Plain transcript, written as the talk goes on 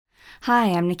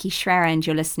Hi, I'm Nikki Schrerer and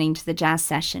you're listening to The Jazz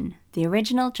Session, the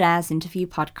original jazz interview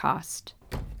podcast.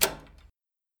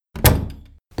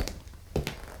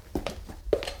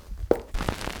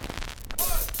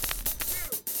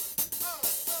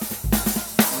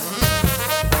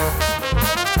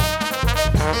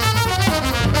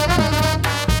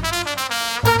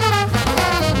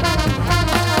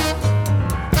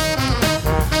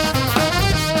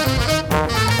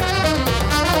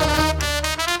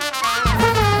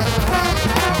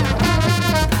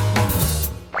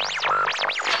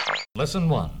 Lesson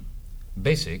 1.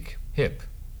 Basic Hip.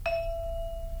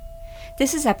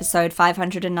 This is episode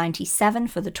 597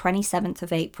 for the 27th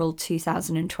of April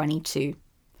 2022.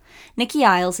 Nikki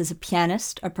Iles is a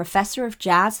pianist, a professor of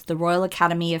jazz at the Royal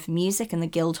Academy of Music and the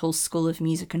Guildhall School of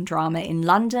Music and Drama in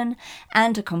London,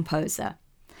 and a composer.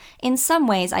 In some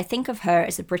ways, I think of her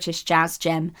as a British jazz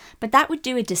gem, but that would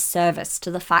do a disservice to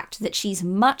the fact that she's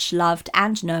much loved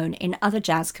and known in other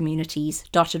jazz communities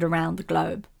dotted around the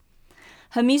globe.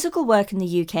 Her musical work in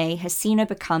the UK has seen her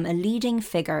become a leading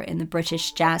figure in the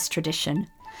British jazz tradition.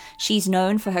 She's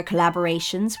known for her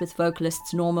collaborations with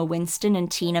vocalists Norma Winston and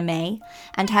Tina May,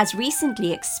 and has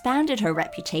recently expanded her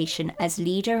reputation as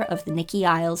leader of the Nikki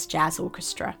Iles Jazz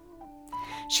Orchestra.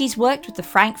 She's worked with the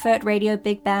Frankfurt Radio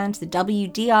Big Band, the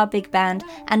WDR Big Band,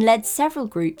 and led several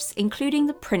groups, including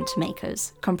the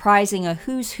Printmakers, comprising a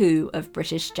who's who of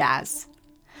British jazz.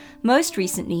 Most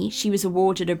recently, she was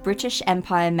awarded a British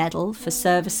Empire Medal for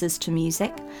services to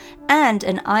music and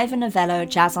an Ivor Novello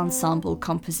Jazz Ensemble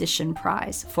Composition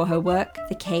Prize for her work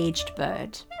The Caged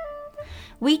Bird.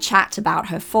 We chat about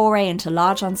her foray into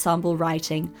large ensemble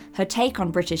writing, her take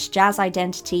on British jazz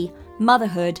identity,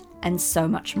 motherhood, and so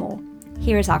much more.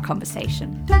 Here is our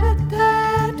conversation.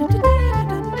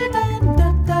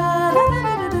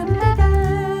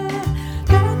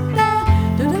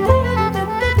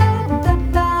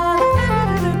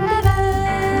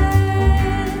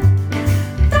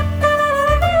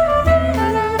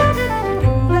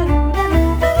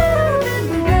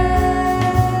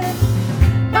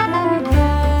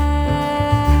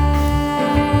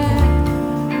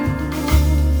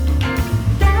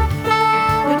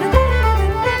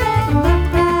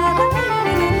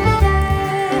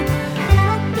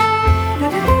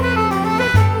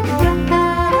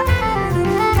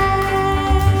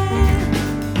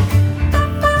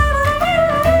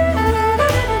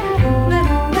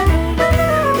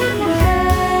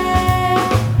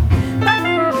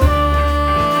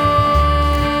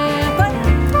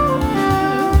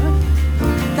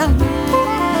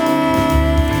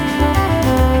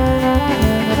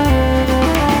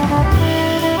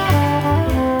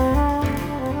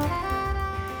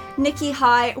 Nikki,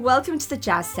 hi, welcome to the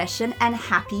Jazz Session and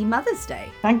happy Mother's Day.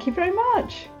 Thank you very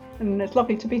much. And it's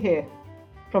lovely to be here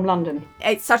from London.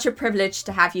 It's such a privilege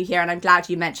to have you here, and I'm glad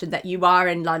you mentioned that you are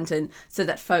in London so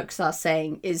that folks are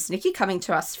saying, is Nikki coming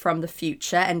to us from the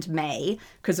future and May?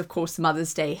 Because, of course,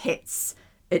 Mother's Day hits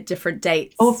at different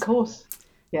dates. Oh, of course.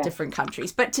 Yeah. Different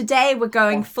countries. But today we're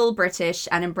going full British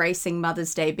and embracing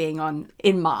Mother's Day being on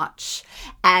in March.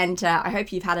 And I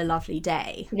hope you've had a lovely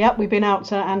day. Yeah, we've been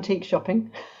out antique shopping.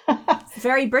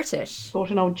 Very British.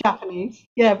 Bought an old Japanese.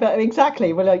 Yeah, but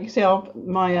exactly. Well, like you see,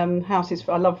 my house is,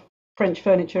 I love French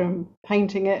furniture and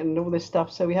painting it and all this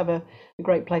stuff. So we have a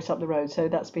great place up the road. So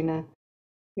that's been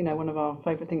one of our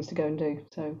favourite things to go and do.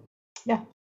 So yeah.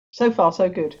 So far, so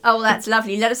good. Oh, well, that's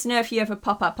lovely. Let us know if you ever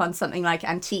pop up on something like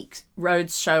Antique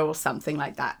Roadshow or something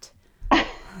like that.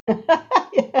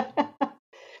 Yeah.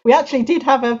 We actually did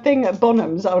have a thing at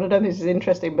Bonham's. I don't know if this is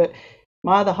interesting, but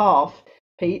my other half,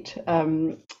 Pete,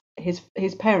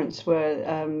 his parents were,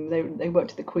 they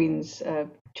worked at the Queen's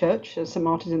Church, St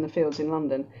Martin's in the Fields in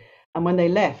London. And when they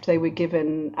left, they were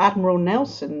given Admiral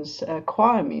Nelson's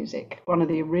choir music, one of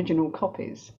the original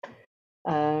copies.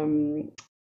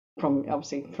 From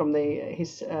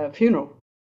his funeral,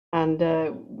 and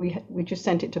we just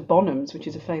sent it to Bonham's, which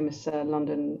is a famous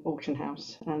London auction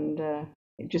house, and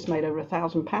it just made over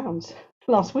 £1,000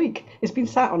 last week. It's been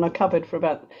sat on a cupboard for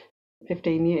about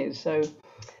 15 years, so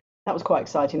that was quite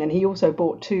exciting. And he also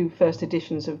bought 2 first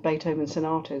editions of Beethoven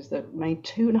sonatas that made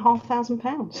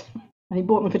 £2,500, and he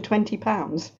bought them for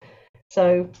 £20.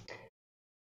 So.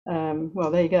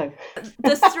 Well, there you go.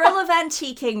 The thrill of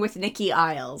antiquing with Nikki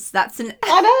Iles. That's an.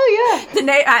 I know, yeah. The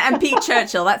name and Pete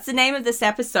Churchill. That's the name of this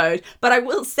episode. But I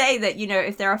will say that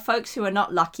if there are folks who are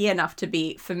not lucky enough to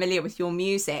be familiar with your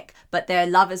music, but they're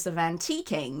lovers of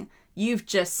antiquing, you've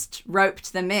just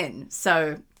roped them in.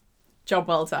 So, job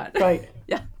well done. Right.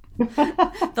 Yeah.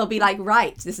 They'll be like,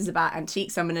 right, this is about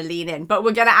antiques, I'm going to lean in. But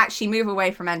we're going to actually move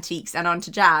away from antiques and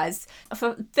onto jazz.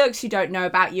 For folks who don't know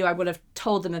about you, I would have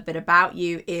told them a bit about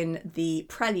you in the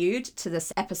prelude to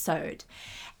this episode.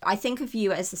 I think of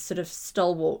you as a sort of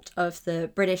stalwart of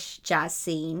the British jazz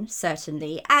scene,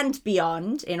 certainly, and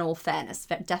beyond, in all fairness,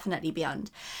 but definitely beyond.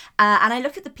 And I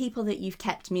look at the people that you've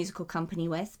kept musical company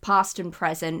with, past and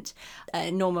present,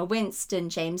 Norma Winston,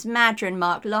 James Madron,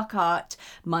 Mark Lockhart,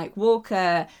 Mike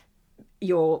Walker,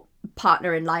 your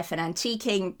partner in life and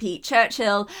antiquing, Pete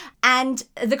Churchill, and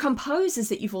the composers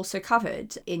that you've also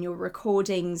covered in your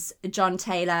recordings, John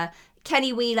Taylor,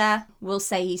 Kenny Wheeler. Will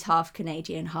say he's half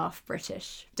Canadian, half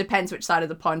British. Depends which side of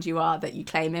the pond you are that you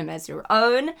claim him as your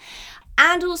own.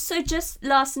 And also just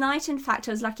last night, in fact,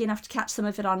 I was lucky enough to catch some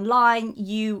of it online.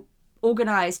 You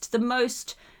organised the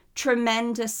most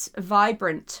tremendous,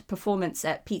 vibrant performance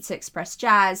at Pizza Express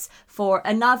Jazz for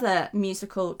another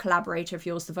musical collaborator of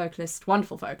yours, the vocalist,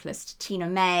 wonderful vocalist, Tina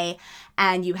May.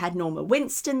 And you had Norma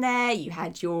Winston there. You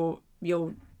had your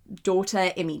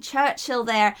daughter Imi Churchill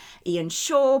there. Ian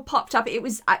Shaw popped up. It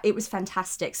was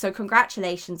fantastic. So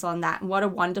congratulations on that, and what a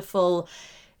wonderful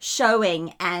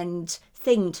showing and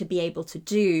thing to be able to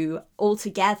do all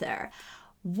together.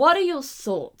 What are your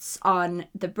thoughts on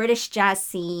the British jazz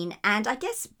scene and I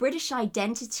guess British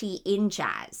identity in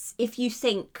jazz, if you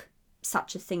think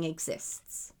such a thing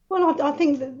exists? Well, I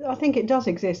think it does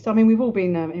exist. I mean, we've all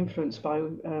been influenced by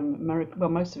American, well,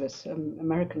 most of us,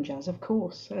 American jazz, of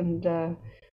course, and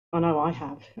I know I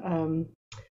have.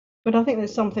 But I think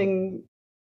there's something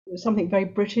very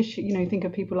British. You know, you think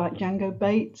of people like Django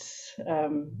Bates,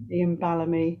 Ian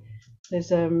Bellamy.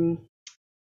 There's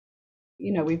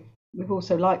we've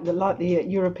also like the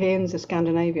Europeans, the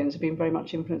Scandinavians have been very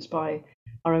much influenced by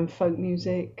our own folk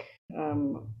music,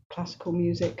 classical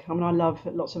music. I mean, I love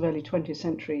lots of early 20th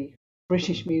century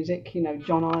British music. You know,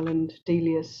 John Ireland,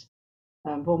 Delius,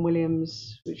 Vaughan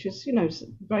Williams, which is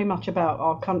very much about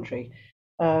our country.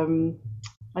 And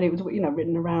it was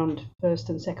written around First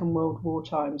and Second World War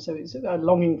time, so it's a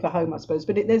longing for home, I suppose.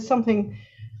 But there's something,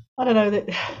 I don't know, that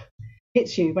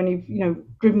hits you when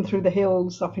you've driven through the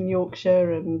hills up in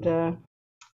Yorkshire, and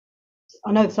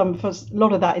I know a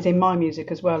lot of that is in my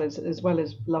music as well as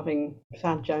loving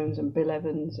Thad Jones and Bill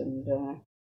Evans and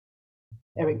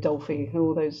Eric Dolphy and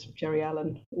all those, Jerry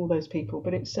Allen, all those people.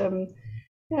 But it's I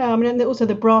mean, and also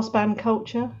the brass band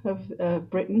culture of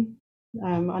Britain.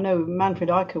 I know Manfred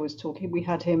Eicher was talking. We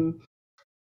had him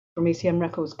from ECM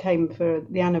Records, came for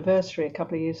the anniversary a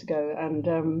couple of years ago, and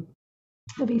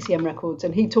of ECM Records,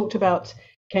 and he talked about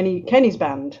Kenny's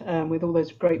band with all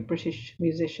those great British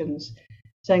musicians,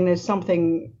 saying there's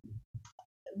something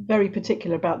very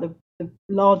particular about the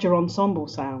larger ensemble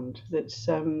sound that's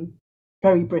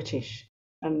very British.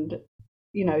 And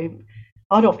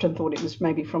I'd often thought it was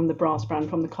maybe from the brass band,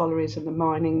 from the collieries and the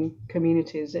mining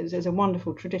communities. There's a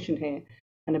wonderful tradition here,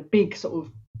 and a big sort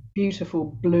of beautiful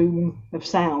bloom of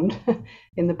sound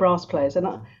in the brass players. And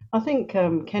I think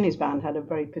Kenny's band had a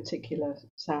very particular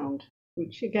sound,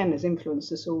 which again has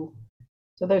influenced us all.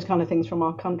 So those kind of things from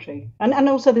our country, and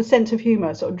also the sense of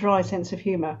humour, sort of dry sense of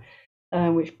humour,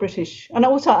 which British, and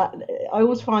also I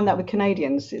always find that with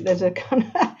Canadians, there's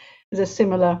a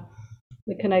similar.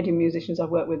 The Canadian musicians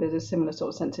I've worked with, there's a similar sort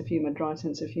of sense of humour, dry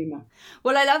sense of humour.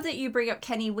 Well, I love that you bring up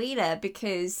Kenny Wheeler,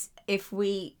 because if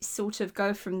we sort of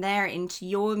go from there into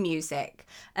your music,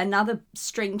 another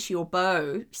string to your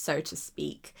bow, so to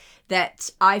speak, that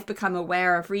I've become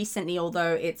aware of recently,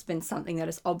 although it's been something that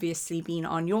has obviously been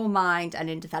on your mind and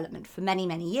in development for many,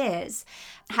 many years,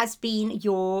 has been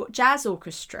your jazz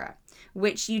orchestra,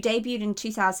 which you debuted in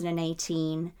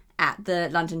 2018 at the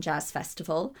London Jazz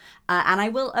Festival. And I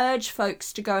will urge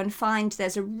folks to go and find,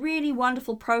 there's a really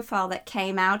wonderful profile that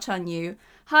came out on you.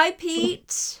 Hi,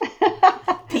 Pete.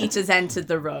 Pete has entered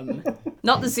the room.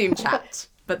 Not the Zoom chat,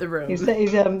 but the room. He's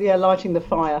lighting the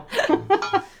fire.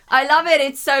 I love it.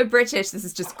 It's so British. This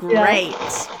is just great.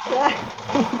 Yeah.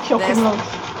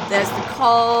 There's the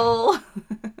coal.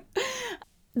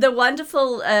 The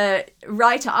wonderful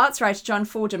arts writer John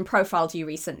Fordham profiled you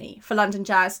recently for London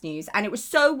Jazz News, and it was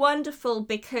so wonderful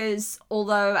because,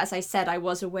 although, as I said, I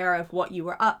was aware of what you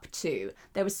were up to,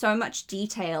 there was so much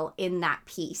detail in that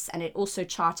piece, and it also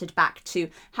charted back to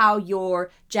how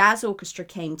your jazz orchestra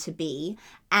came to be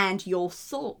and your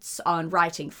thoughts on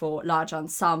writing for large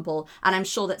ensemble. And I'm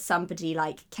sure that somebody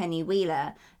like Kenny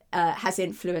Wheeler has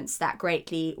influenced that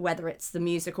greatly, whether it's the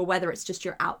music or whether it's just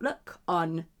your outlook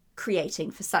on creating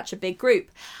for such a big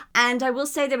group. And I will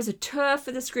say there was a tour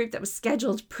for this group that was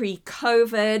scheduled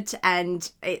pre-COVID,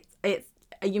 and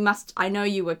I know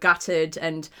you were gutted,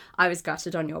 and I was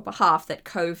gutted on your behalf, that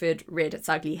COVID reared its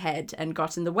ugly head and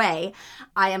got in the way.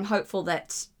 I am hopeful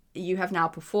that you have now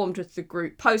performed with the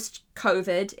group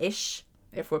post-COVID-ish,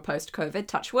 if we're post-COVID,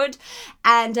 touch wood.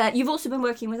 And you've also been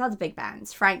working with other big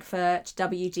bands, Frankfurt,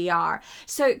 WDR.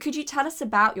 So could you tell us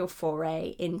about your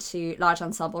foray into large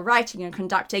ensemble writing and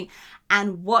conducting,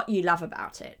 and what you love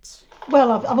about it?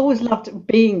 Well, I've always loved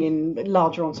being in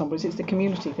larger ensembles. It's the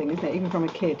community thing, isn't it? Even from a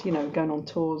kid, going on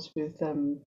tours with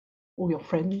all your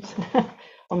friends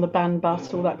on the band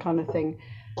bus, all that kind of thing.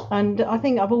 And I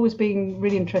think I've always been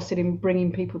really interested in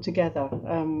bringing people together,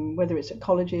 whether it's at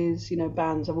colleges,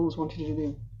 bands. I've always wanted to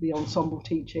do the ensemble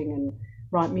teaching and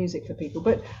write music for people.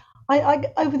 But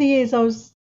I over the years,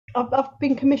 I've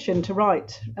been commissioned to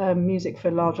write music for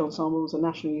large ensembles, a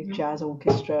National Youth Jazz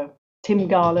Orchestra. Tim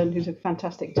Garland, who's a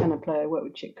fantastic tenor player, worked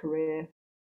with Chick Corea,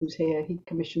 who's here. He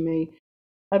commissioned me.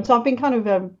 So I've been kind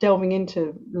of delving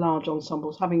into large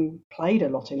ensembles, having played a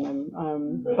lot in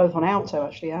them, both on alto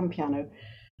actually and piano.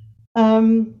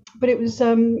 But it was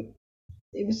Kim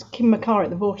McCarr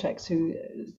at the Vortex who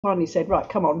finally said, right,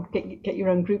 come on, get your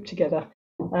own group together.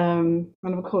 And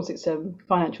of course it's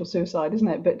financial suicide, isn't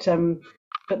it?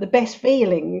 But the best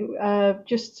feeling,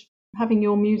 just having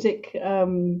your music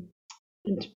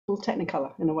in full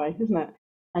technicolor in a way, isn't it?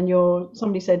 And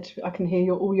somebody said, I can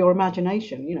hear all your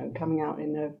imagination, coming out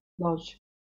in large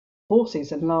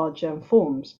forces and large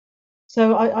forms.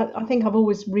 So I think I've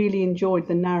always really enjoyed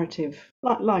the narrative,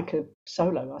 like a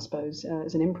solo, I suppose,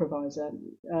 as an improviser,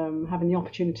 having the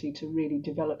opportunity to really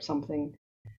develop something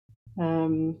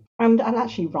and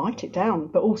actually write it down,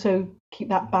 but also keep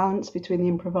that balance between the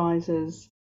improvisers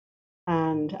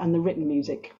and the written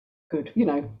music good,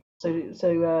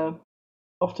 So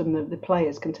often the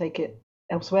players can take it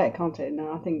elsewhere, can't it? And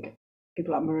I think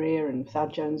people like Maria and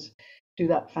Thad Jones do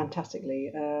that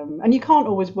fantastically. And you can't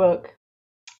always work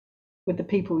with the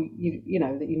people that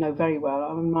you know very well.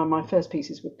 I mean, my first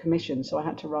pieces were commissioned, so I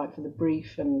had to write for the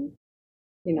brief and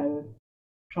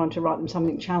trying to write them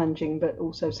something challenging, but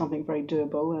also something very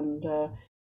doable. And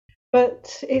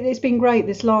but it's been great.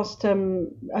 This last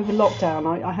over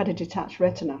lockdown, I had a detached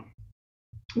retina,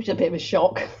 which is a bit of a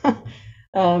shock.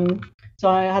 So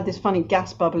I had this funny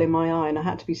gas bubble in my eye, and I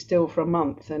had to be still for a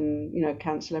month and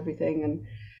cancel everything.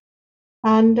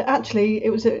 And actually,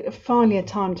 it was finally a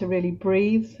time to really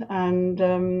breathe. And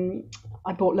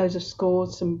I bought loads of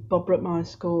scores, some Bob Brookmeyer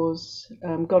scores. I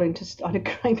had a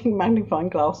great big magnifying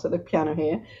glass at the piano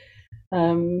here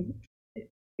in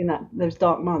those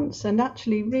dark months, and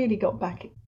actually really got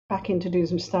back into doing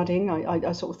some studying.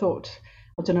 I sort of thought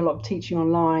I've done a lot of teaching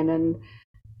online, and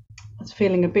I was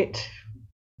feeling a bit.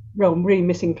 Well, I'm really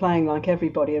missing playing like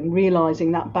everybody, and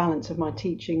realising that balance of my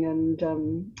teaching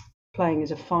and playing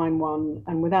is a fine one.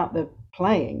 And without the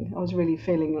playing, I was really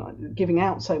feeling like giving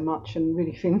out so much and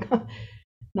really feeling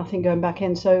nothing going back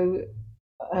in. So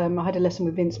I had a lesson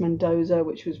with Vince Mendoza,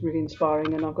 which was really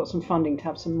inspiring, and I've got some funding to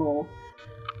have some more.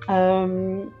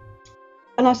 And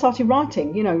I started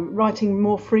writing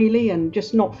more freely, and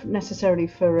just not necessarily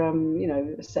for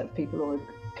a set of people or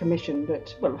a commission,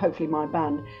 but hopefully my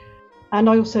band. And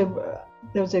I also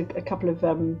there was a couple of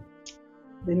the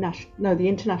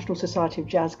International Society of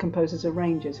Jazz Composers and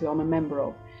Arrangers, who I'm a member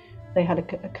of. They had a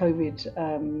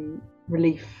COVID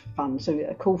relief fund, so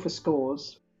a call for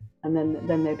scores, and then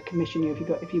they'd commission you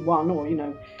if you won, or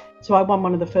So I won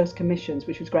one of the first commissions,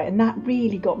 which was great, and that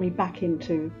really got me back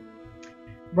into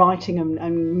writing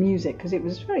and music, because it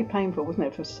was very painful, wasn't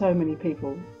it, for so many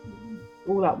people.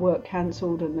 All that work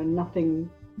cancelled, and then nothing,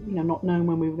 not knowing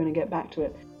when we were going to get back to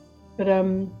it. But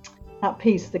that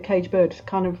piece, The Caged Bird,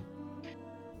 kind of,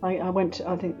 I went to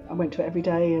it every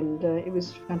day, and it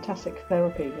was fantastic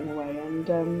therapy in a way.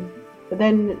 And but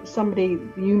then somebody,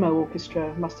 the UMO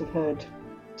Orchestra, must have heard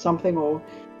something, or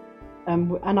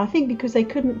and I think because they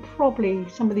couldn't, probably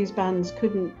some of these bands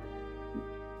couldn't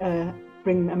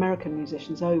bring American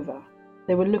musicians over.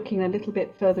 They were looking a little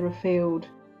bit further afield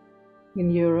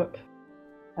in Europe.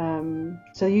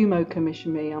 So the UMO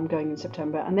commissioned me. I'm going in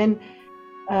September, and then.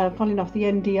 Funnily enough, the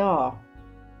NDR,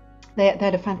 they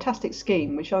had a fantastic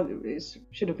scheme, which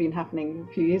should have been happening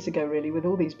a few years ago, really, with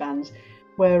all these bands,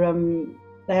 where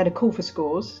they had a call for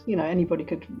scores. Anybody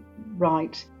could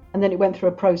write, and then it went through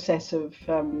a process of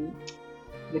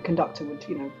the conductor would,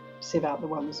 sieve out the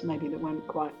ones maybe that weren't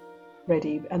quite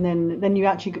ready, and then you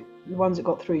actually, the ones that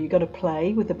got through, you got to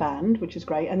play with the band, which is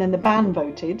great, and then the band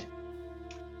voted,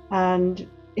 and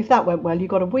if that went well, you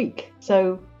got a week.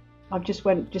 So I just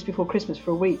went just before Christmas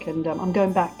for a week, and I'm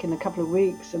going back in a couple of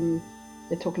weeks, and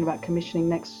they're talking about commissioning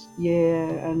next year,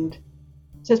 and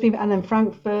so it's been, and then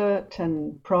Frankfurt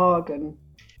and Prague, and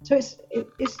So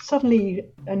it's suddenly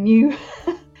a new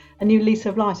a new lease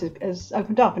of life has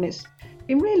opened up, and it's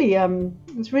been really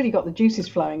it's really got the juices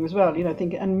flowing as well.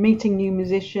 Thinking and meeting new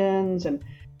musicians and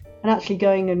actually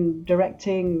going and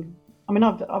directing. I mean,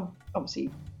 I've obviously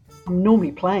I'm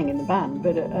normally playing in the band,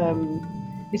 but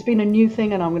it's been a new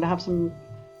thing, and I'm going to have some.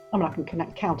 I mean, I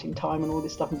can count in time and all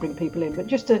this stuff and bring people in, but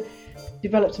just to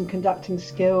develop some conducting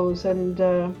skills and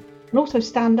also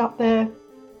stand up there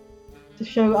to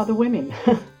show other women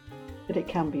that it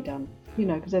can be done.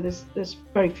 Because there's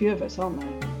very few of us, aren't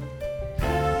there?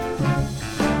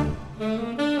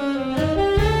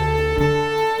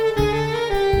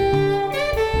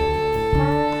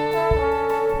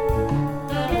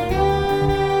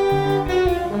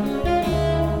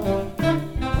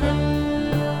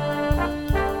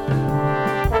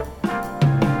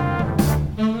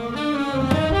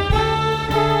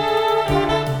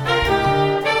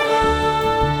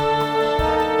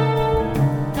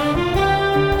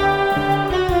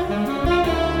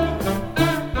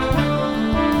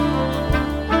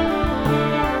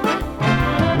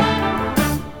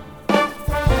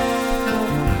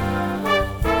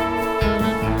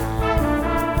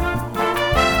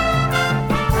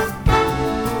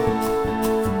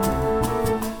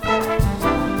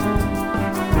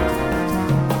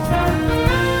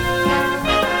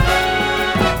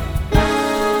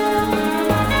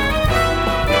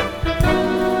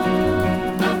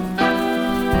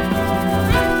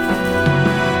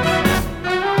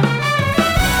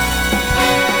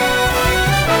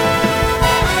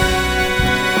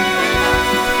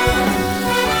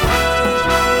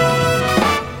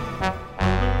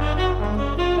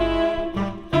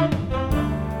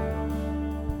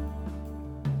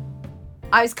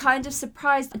 I was kind of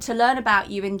surprised to learn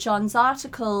about you in John's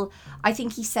article. I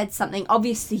think he said something,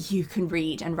 obviously you can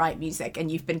read and write music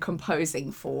and you've been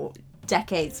composing for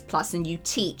decades plus and you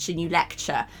teach and you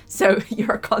lecture, so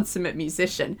you're a consummate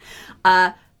musician.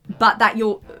 But that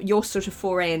your sort of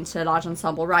foray into large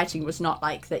ensemble writing was not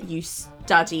like that you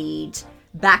studied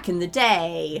back in the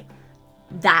day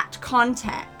that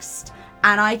context.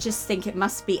 And I just think it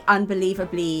must be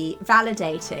unbelievably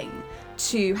validating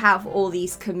to have all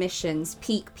these commissions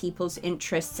pique people's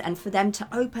interests and for them to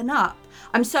open up.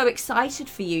 I'm so excited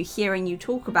for you, hearing you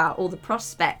talk about all the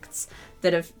prospects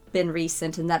that have been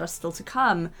recent and that are still to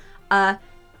come.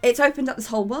 It's opened up this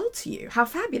whole world to you. How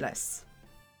fabulous.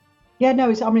 Yeah, no,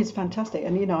 it's fantastic.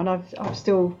 And, and I've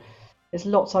still, there's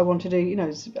lots I want to do,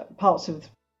 parts of,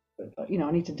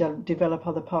 I need to develop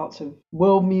other parts of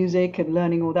world music and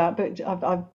learning all that. But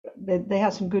they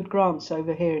have some good grants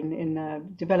over here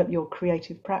in develop your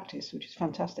creative practice, which is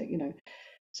fantastic.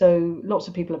 So lots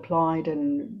of people applied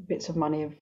and bits of money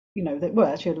have,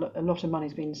 actually a lot of money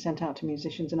has been sent out to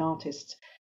musicians and artists.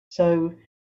 So,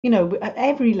 at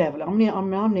every level,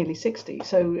 I'm nearly 60,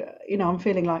 so I'm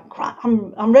feeling like crap.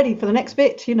 I'm ready for the next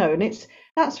bit, and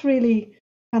that's really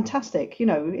fantastic,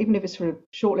 even if it's for a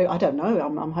short lived, I don't know,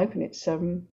 I'm hoping it's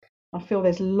I feel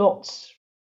there's lots,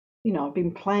 I've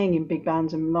been playing in big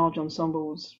bands and large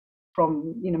ensembles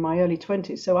from my early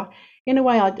 20s, so in a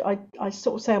way I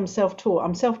sort of say I'm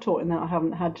self-taught in that I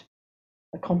haven't had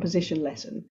a composition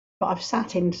lesson, but I've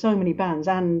sat in so many bands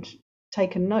and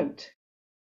taken note,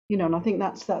 and I think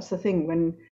that's the thing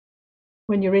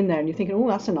when you're in there and you're thinking, oh,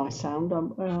 that's a nice sound,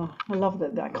 I love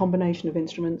that combination of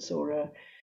instruments or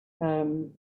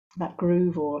that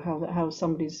groove, or how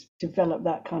somebody's developed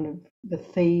that kind of the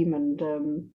theme and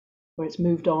where it's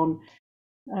moved on.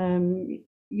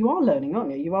 You are learning,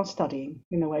 aren't you? You are studying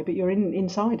in a way, but you're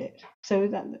inside it. So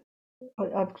that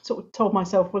I've sort of told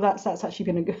myself, well, that's actually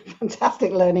been a good,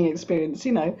 fantastic learning experience,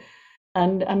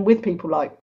 and with people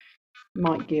like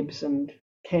Mike Gibbs and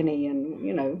Kenny, and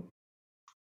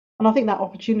and I think that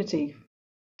opportunity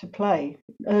to play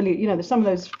early, there's some of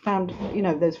those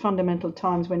those fundamental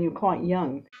times when you're quite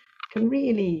young can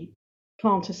really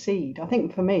plant a seed. I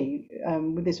think for me,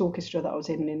 with this orchestra that I was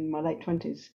in my late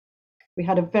 20s, we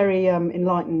had a very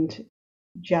enlightened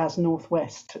jazz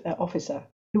Northwest officer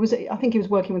who was, I think he was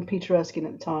working with Peter Erskine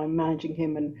at the time, managing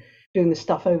him and doing the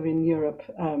stuff over in Europe.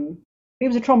 He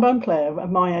was a trombone player of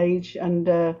my age,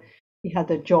 and he had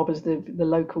the job as the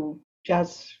local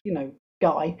jazz,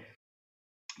 guy.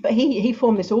 But he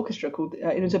formed this orchestra called,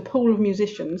 it was a pool of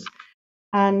musicians,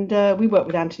 and we worked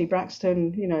with Anthony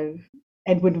Braxton,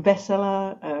 Edward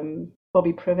Vesela,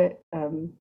 Bobby Privet,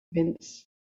 Vince,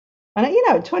 and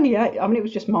at 28, I mean, it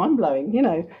was just mind blowing,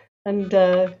 and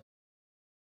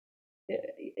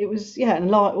it was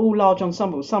and all large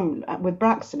ensembles. Some with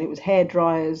Braxton, it was hair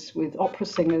dryers with opera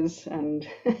singers and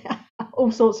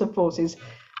all sorts of forces,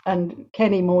 and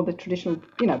Kenny more the traditional,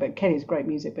 but Kenny's great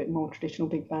music, but more traditional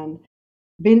big band.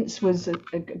 Vince was a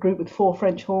group with 4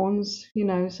 French horns,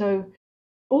 so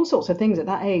all sorts of things at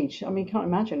that age. I mean, you can't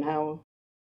imagine how,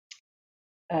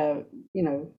 you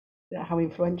know, how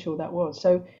influential that was.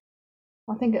 So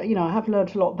I think, I have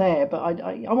learned a lot there, but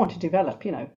I want to develop,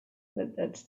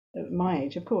 at my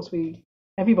age. Of course,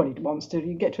 everybody wants to.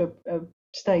 You get to a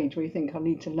stage where you think I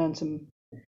need to learn some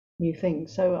new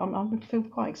things. So I feel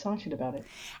quite excited about it.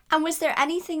 And was there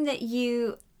anything that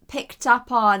you picked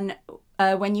up on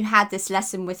when you had this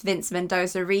lesson with Vince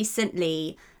Mendoza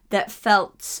recently that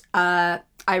felt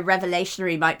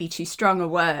revelationary might be too strong a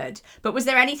word, but was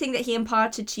there anything that he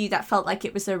imparted to you that felt like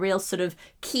it was a real sort of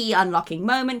key unlocking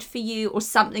moment for you, or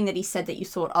something that he said that you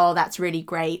thought, oh, that's really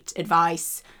great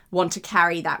advice, want to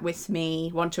carry that with me,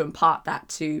 want to impart that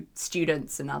to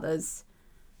students and others?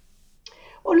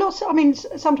 Well, I mean,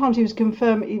 sometimes he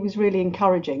was really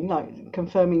encouraging, like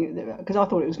confirming, because I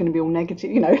thought it was going to be all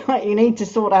negative, like you need to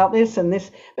sort out this and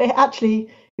this. But actually,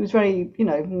 he was very,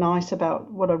 nice about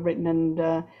what I've written.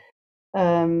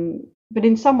 But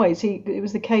in some ways, it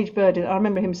was the cage bird. I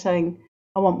remember him saying,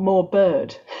 I want more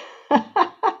bird.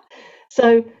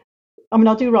 So, I mean,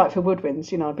 I do write for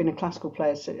woodwinds, I've been a classical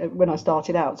player when I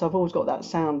started out. So I've always got that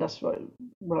sound. That's what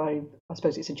I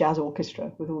suppose it's a jazz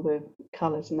orchestra with all the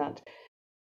colours and that.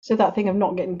 So that thing of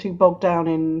not getting too bogged down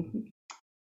in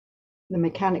the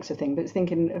mechanics of things, but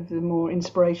thinking of the more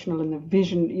inspirational and the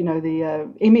vision,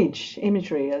 the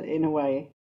imagery in a way,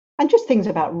 and just things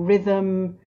about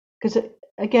rhythm. Because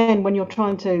again, when you're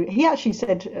trying to, he actually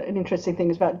said an interesting thing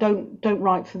is about don't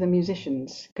write for the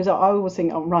musicians, because I always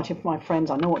think I'm writing for my friends.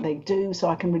 I know what they do, so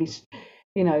I can really,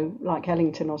 like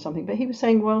Ellington or something. But he was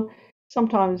saying, well,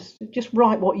 sometimes just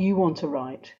write what you want to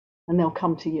write, and they'll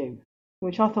come to you,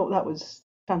 which I thought that was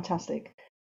fantastic.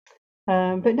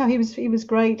 But no, he was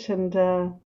great, and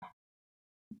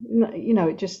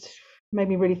it just made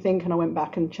me really think, and I went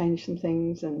back and changed some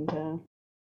things, and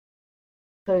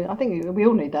so I think we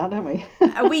all need that, don't we?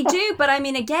 We do, but I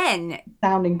mean, again,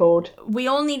 sounding board. We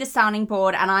all need a sounding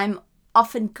board, and I'm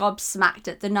often gobsmacked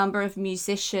at the number of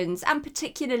musicians, and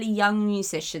particularly young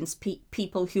musicians,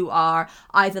 people who are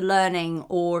either learning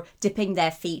or dipping their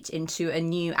feet into a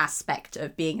new aspect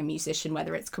of being a musician,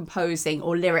 whether it's composing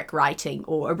or lyric writing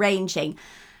or arranging.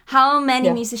 How many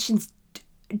musicians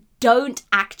don't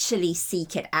actually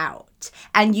seek it out?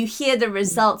 And you hear the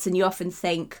results and you often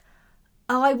think,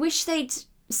 oh, I wish they'd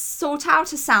sort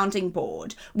out a sounding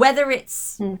board, whether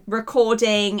it's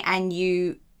recording and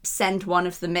you send one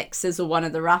of the mixes or one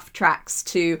of the rough tracks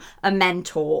to a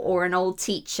mentor or an old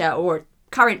teacher or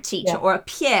current teacher or a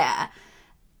peer,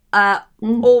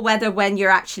 or whether when you're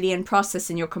actually in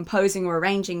process and you're composing or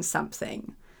arranging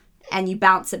something and you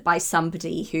bounce it by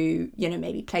somebody who,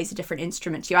 maybe plays a different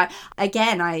instrument to you.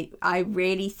 I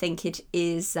really think it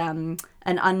is an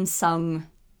unsung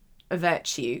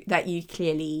virtue that you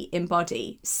clearly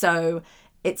embody. So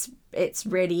it's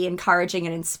really encouraging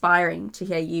and inspiring to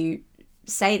hear you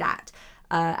say that.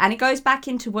 And it goes back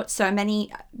into what so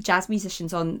many jazz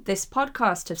musicians on this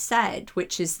podcast have said,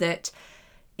 which is that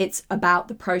it's about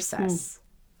the process.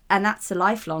 And that's a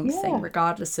lifelong thing,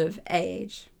 regardless of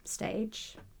age,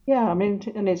 stage. Yeah, I mean,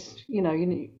 and it's, you're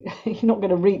not going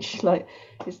to reach, like,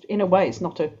 in a way, it's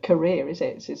not a career, is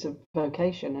it? It's a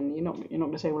vocation, and you're not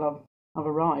going to say, well, I've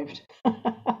arrived.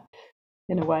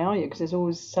 In a way, are you? Because there's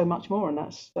always so much more, and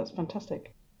that's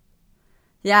fantastic.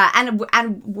 Yeah, and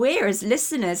we're, as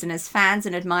listeners and as fans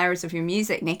and admirers of your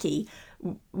music, Nikki,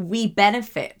 we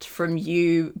benefit from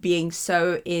you being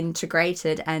so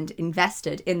integrated and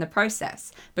invested in the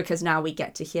process, because now we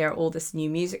get to hear all this new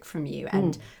music from you,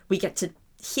 and we get to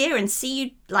hear and see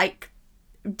you, like,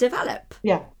 develop.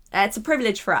 Yeah. It's a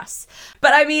privilege for us.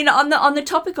 But I mean, on the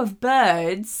topic of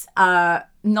birds,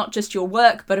 not just your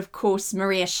work, but of course,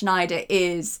 Maria Schneider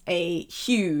is a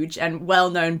huge and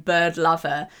well-known bird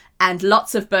lover, and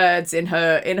lots of birds in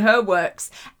her works.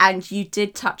 And you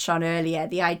did touch on earlier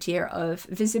the idea of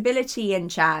visibility in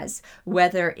jazz,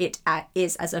 whether it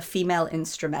is as a female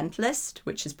instrumentalist,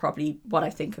 which is probably what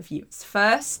I think of you as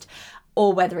first,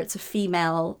 or whether it's a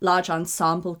female large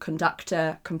ensemble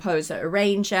conductor, composer,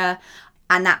 arranger.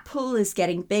 And that pool is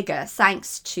getting bigger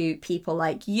thanks to people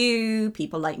like you,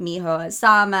 people like Miho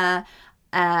Azama,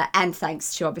 and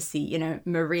thanks to, obviously,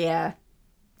 Maria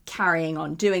carrying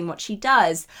on doing what she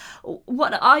does.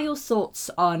 What are your thoughts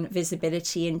on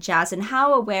visibility in jazz, and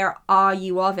how aware are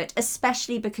you of it,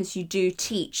 especially because you do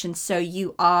teach, and so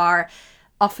you are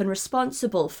often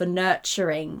responsible for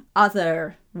nurturing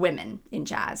other women in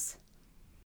jazz?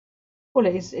 Well,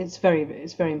 it's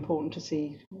very important to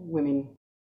see women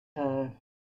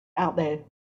out there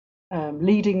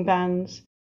leading bands,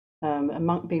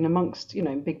 being amongst,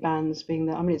 big bands, being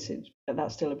there. I mean,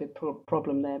 that's still a big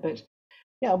problem there. But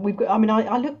yeah, we've got. I mean,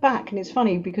 I look back and it's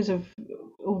funny because of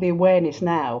all the awareness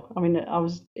now. I mean, I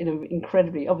was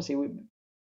incredibly, obviously,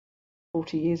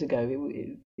 40 years ago,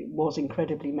 it was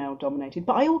incredibly male dominated.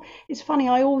 But it's funny,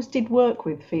 I always did work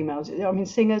with females. I mean,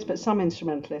 singers, but some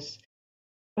instrumentalists.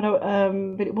 But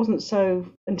it wasn't so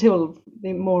until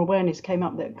the more awareness came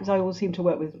up, that because I always seemed to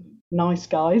work with nice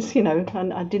guys, and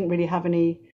I didn't really have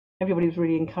any. Everybody was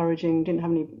really encouraging. Didn't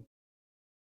have any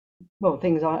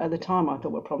things at the time I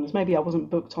thought were problems. Maybe I wasn't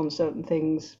booked on certain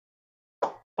things,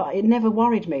 but it never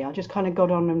worried me. I just kind of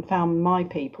got on and found my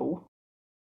people,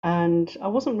 and I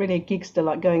wasn't really a gigster,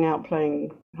 like going out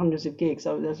playing hundreds of gigs.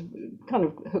 I was kind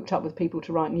of hooked up with people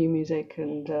to write new music,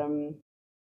 and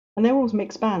they were always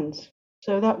mixed bands.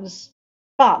 So that was.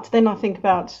 But then I think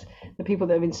about the people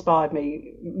that have inspired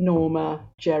me: Norma,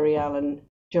 Jerry Allen,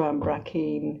 Joanne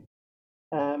Brackeen,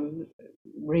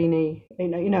 Rini.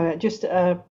 Just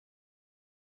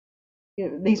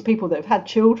these people that have had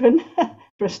children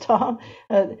for a start.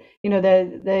 They're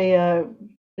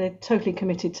totally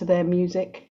committed to their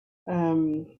music.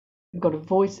 They've got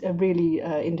a really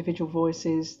individual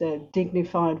voices. They're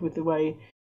dignified with the way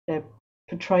they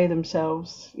portray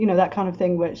themselves. That kind of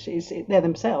thing, which is they're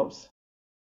themselves,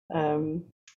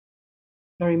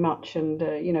 very much. And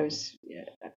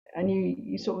and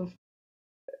you sort of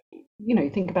you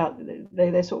think about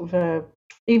they're sort of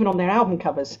even on their album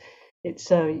covers.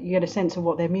 It's you get a sense of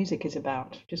what their music is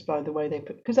about just by the way they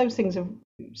put, because those things are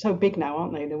so big now,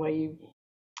 aren't they? The way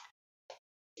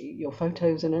your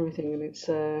photos and everything, and it's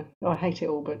I hate it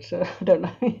all, but I don't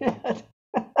know,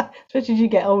 especially as you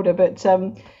get older. But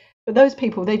those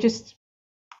people, they just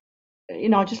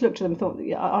I just looked at them and thought,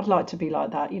 yeah, I'd like to be like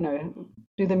that.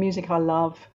 Do the music I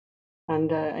love,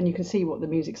 and you can see what the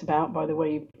music's about by the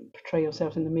way you portray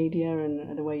yourself in the media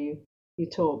and the way you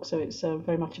talk. So it's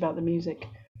very much about the music.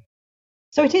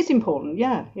 So it is important,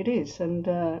 yeah, it is. And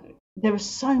there are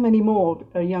so many more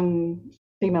young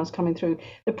females coming through.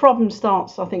 The problem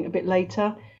starts, I think, a bit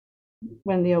later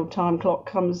when the old time clock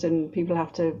comes and people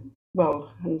have to,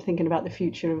 and thinking about the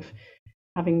future of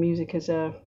having music as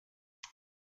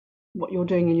what you're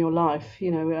doing in your life.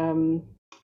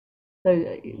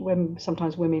 When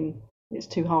sometimes women, it's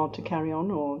too hard to carry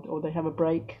on, or they have a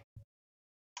break.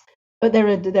 But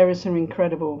there are some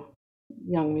incredible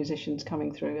young musicians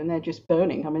coming through, and they're just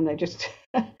burning. I mean, they just.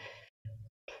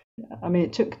 I mean,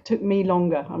 it took me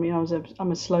longer. I mean,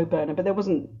 I'm a slow burner, but there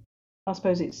wasn't. I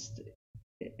suppose it's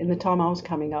in the time I was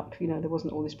coming up. There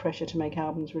wasn't all this pressure to make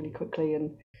albums really quickly,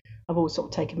 and I've always sort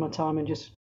of taken my time and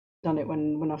just done it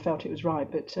when I felt it was right.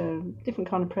 But different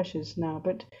kind of pressures now.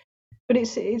 But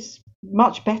it's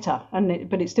much better,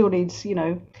 but it still needs.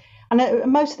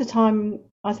 And most of the time,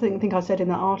 I think I said in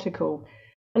that article,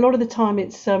 a lot of the time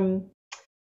it's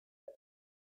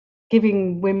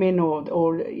giving women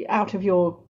or out of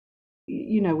your,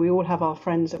 we all have our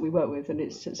friends that we work with, and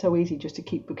it's so easy just to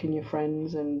keep booking your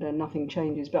friends and nothing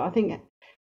changes. But I think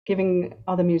giving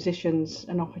other musicians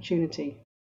an opportunity,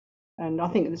 and I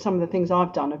think that some of the things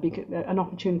I've done an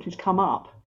opportunity's come up,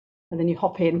 and then you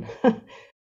hop in,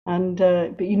 and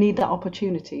but you need that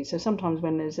opportunity. So sometimes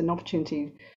when there's an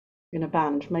opportunity in a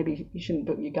band, maybe you shouldn't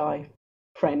book your guy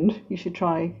friend. You should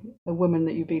try a woman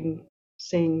that you've been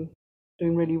seeing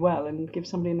doing really well and give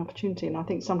somebody an opportunity. And I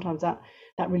think sometimes that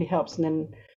really helps.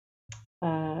 And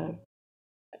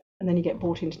then you get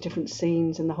brought into different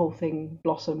scenes, and the whole thing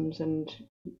blossoms, and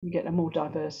you get a more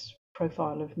diverse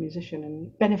profile of musician,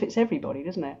 and benefits everybody,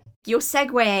 doesn't it? You're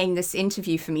segueing this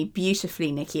interview for me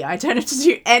beautifully, Nikki. I don't have to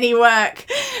do any work.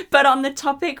 But on the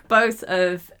topic both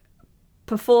of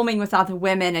performing with other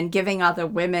women and giving other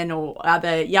women or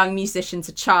other young musicians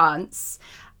a chance,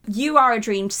 you are a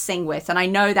dream to sing with, and I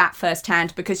know that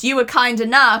firsthand because you were kind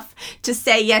enough to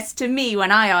say yes to me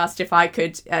when I asked if I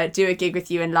could do a gig with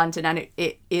you in London, and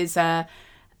it is a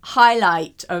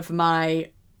highlight of my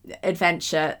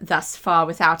adventure thus far,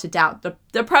 without a doubt.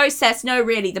 The process,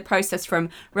 the process from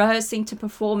rehearsing to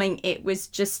performing, it was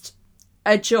just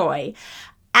a joy.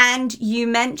 And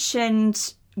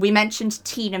we mentioned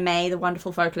Tina May, the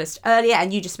wonderful vocalist, earlier,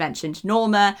 and you just mentioned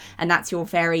Norma, and that's your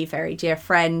very, very dear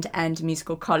friend and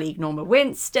musical colleague, Norma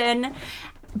Winston.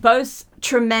 Both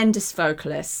tremendous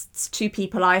vocalists, two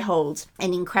people I hold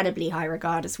in incredibly high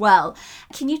regard as well.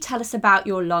 Can you tell us about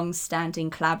your long-standing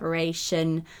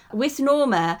collaboration with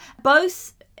Norma,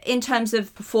 both in terms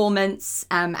of performance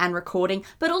and recording,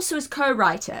 but also as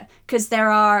co-writer? Because there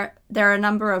are a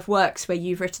number of works where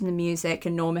you've written the music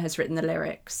and Norma has written the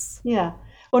lyrics. Yeah.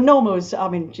 Well, Norma was, I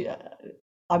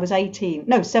was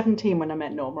 17 when I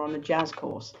met Norma on a jazz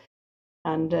course.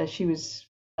 And she was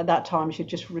at that time she'd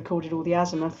just recorded all the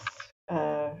Azimuth,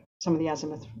 some of the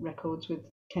Azimuth records with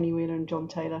Kenny Wheeler and John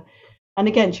Taylor. And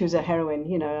again, she was a heroine,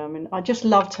 you know. I mean, I just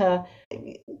loved her.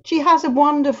 She has a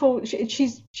wonderful,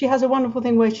 she has a wonderful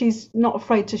thing where she's not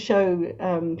afraid to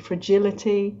show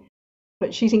fragility,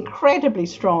 but she's incredibly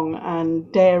strong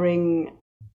and daring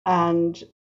and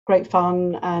great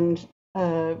fun and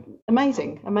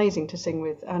amazing to sing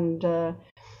with. And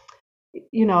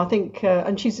you know, I think,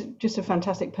 and she's just a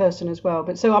fantastic person as well.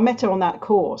 But so I met her on that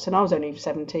course, and I was only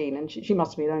 17, and she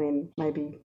must have been only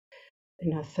maybe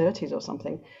in her 30s or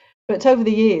something. But over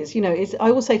the years, you know, I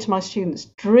always say to my students,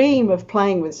 dream of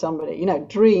playing with somebody, you know,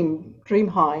 dream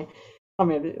high. I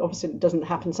mean, obviously it doesn't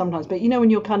happen sometimes, but you know, when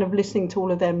you're kind of listening to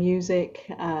all of their music,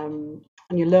 and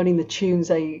you're learning the tunes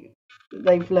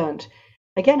they've learnt,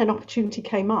 again, an opportunity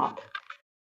came up.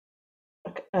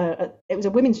 It was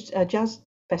a women's jazz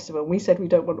festival, and we said we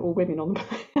don't want all women on.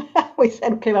 We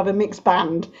said, okay, we'll have a mixed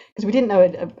band, because we didn't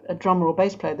know a drummer or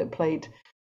bass player that played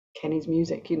Kenny's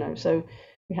music, you know, so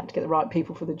we had to get the right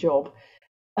people for the job.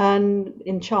 And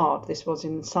in Chard, this was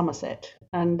in Somerset,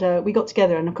 and we got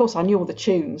together, and of course I knew all the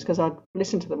tunes because I'd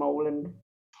listened to them all and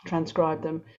transcribed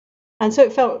them, and so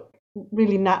it felt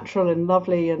really natural and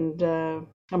lovely. And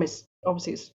I mean,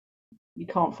 you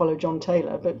can't follow John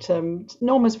Taylor, but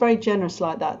Norma's very generous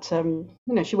like that. You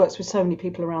know, she works with so many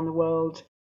people around the world,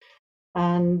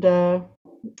 and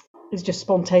is just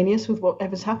spontaneous with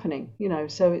whatever's happening, you know.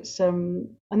 So it's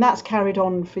and that's carried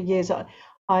on for years.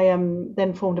 I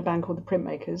then formed a band called the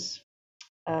Printmakers,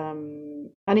 and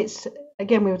it's,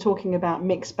 again, we were talking about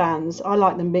mixed bands. I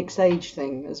like the mixed age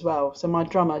thing as well. So my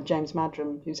drummer James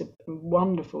Madram, who's a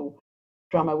wonderful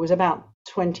drummer, was about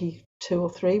 22 or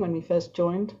 3 when we first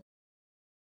joined.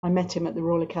 I met him at the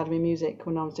Royal Academy of Music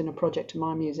when I was doing a project of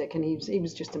my music, and he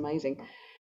was just amazing.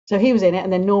 So he was in it,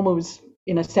 and then Norma was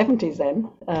in her 70s then,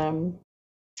 and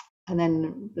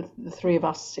then the 3 of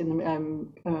us in the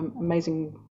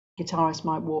amazing guitarist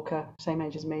Mike Walker, same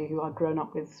age as me, who I'd grown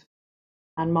up with,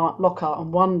 and Mark Lockhart, a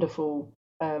wonderful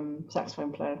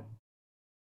saxophone player,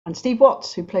 and Steve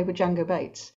Watts, who played with Django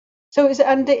Bates. So it's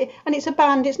a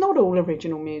band. It's not all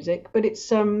original music, but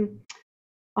it's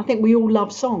I think we all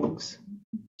love songs.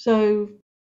 So,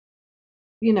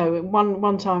 you know,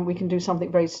 one time we can do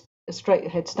something very straight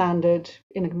ahead standard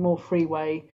in a more free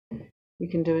way. We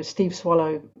can do a Steve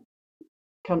Swallow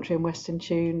country and western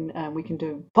tune, and we can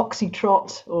do Foxy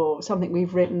Trot or something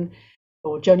we've written,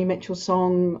 or Joni Mitchell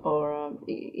song, or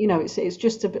you know, it's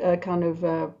just a kind of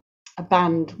a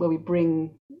band where we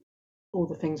bring all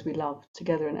the things we love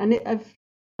together, and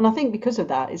I think because of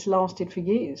that, it's lasted for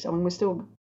years. I mean,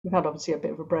 we've had obviously a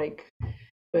bit of a break,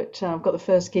 but I've got the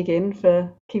first gig in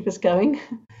for keep us going.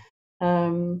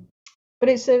 But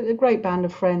it's a great band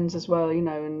of friends as well, you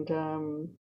know,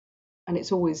 and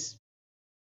it's always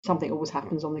something always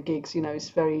happens on the gigs, you know. It's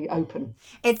very open.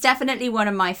 It's definitely one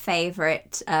of my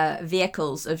favourite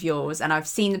vehicles of yours, and I've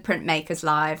seen the Printmakers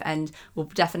live, and will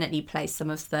definitely play some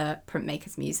of the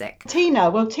Printmakers music.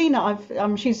 Tina,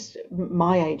 she's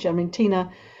my age. I mean,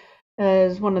 Tina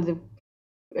is one of the,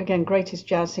 again, greatest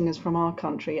jazz singers from our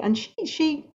country, and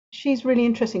she's really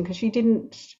interesting because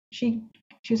she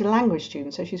was a language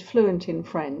student, so she's fluent in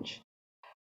French,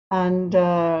 and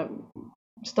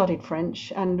studied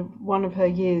French, and one of her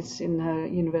years in her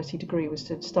university degree was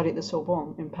to study at the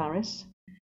Sorbonne in Paris.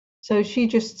 So she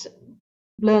just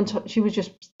learned. She was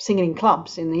just singing in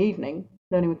clubs in the evening,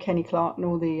 learning with Kenny Clark and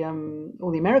all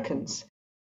the Americans.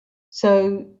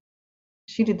 So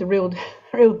she did the real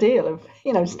deal of,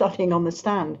 you know, studying on the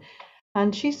stand,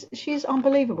 and she's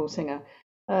unbelievable singer.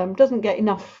 Doesn't get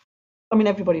enough. I mean,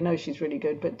 everybody knows she's really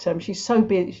good, but she's so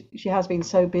busy. She has been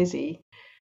so busy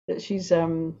that she's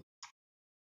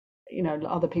you know,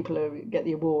 other people get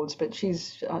the awards, but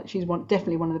she's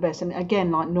definitely one of the best. And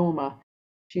again, like Norma,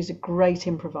 she's a great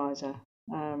improviser,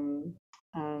 and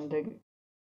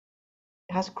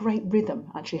has great rhythm.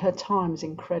 Actually, her time is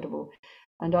incredible.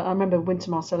 And I remember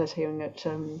Wynton Marsalis hearing at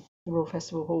the Royal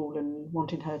Festival Hall and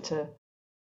wanting her to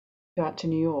go out to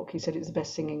New York. He said it was the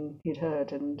best singing he'd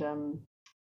heard. And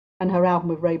her album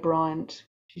with Ray Bryant,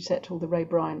 she set all the Ray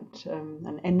Bryant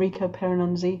and Enrico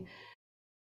Perononzi,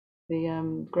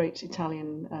 the great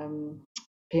Italian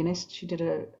pianist. She did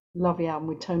a lovely album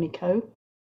with Tony Coe,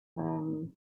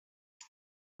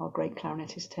 our great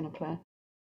clarinetist, tenor player.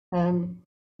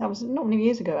 That was not many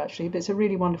years ago, actually, but it's a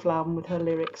really wonderful album with her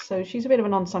lyrics. So she's a bit of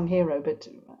an unsung hero, but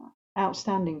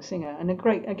outstanding singer, and a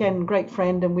great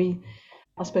friend. And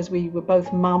I suppose we were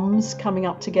both mums coming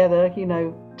up together, you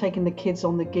know, taking the kids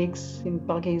on the gigs in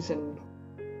buggies, and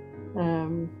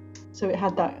so it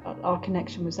had that. Our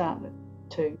connection was that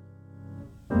too.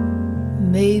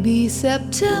 Maybe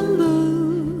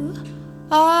September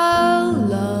I'll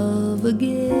love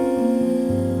again.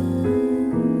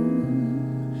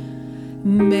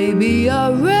 Maybe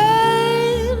a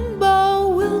rainbow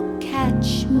will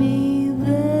catch me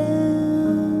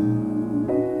then.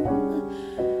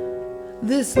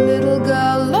 This little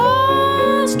girl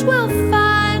lost will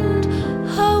find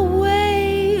her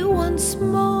way once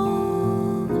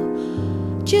more,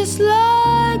 just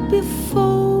like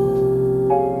before,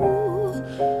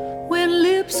 when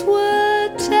lips were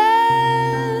tender.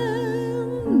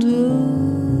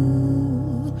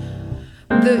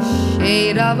 The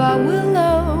shade of a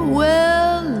willow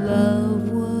where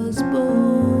love was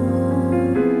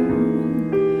born,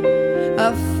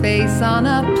 a face on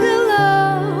a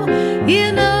pillow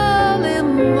in early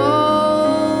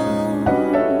morn.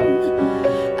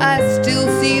 I still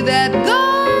see that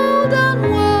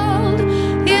golden world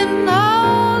in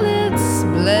all its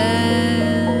splendor.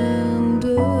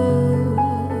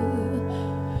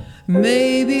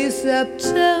 Maybe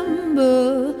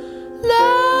September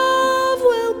love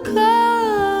will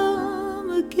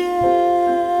come again.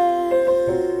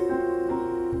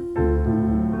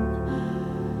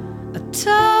 A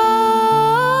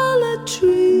taller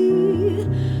tree,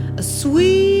 a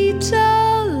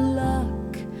sweeter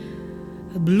luck,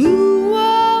 a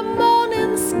bluer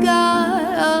morning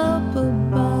sky up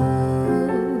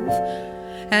above,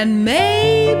 and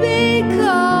maybe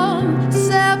come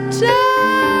September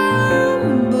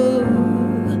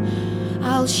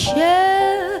I'll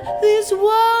share these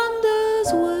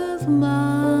wonders with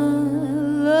my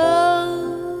love.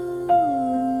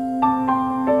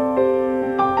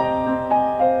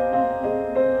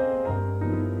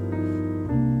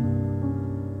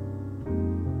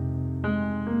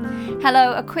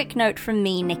 Hello, a quick note from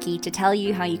me, Nikki, to tell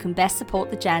you how you can best support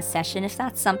the jazz session if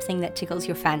that's something that tickles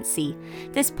your fancy.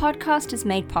 This podcast is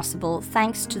made possible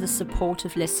thanks to the support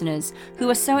of listeners who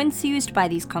are so enthused by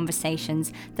these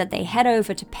conversations that they head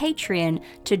over to Patreon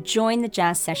to join the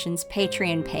Jazz Session's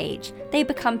Patreon page. They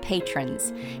become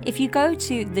patrons. If you go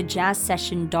to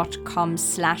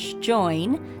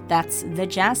thejazzsession.com/join, that's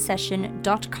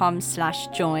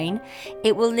thejazzsession.com/join,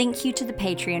 it will link you to the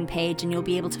Patreon page and you'll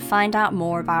be able to find out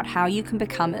more about how you can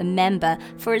become a member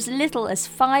for as little as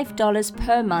 $5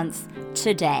 per month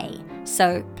today.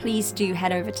 So please do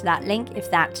head over to that link if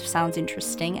that sounds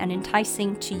interesting and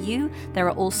enticing to you. There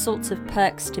are all sorts of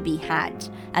perks to be had,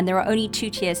 and there are only 2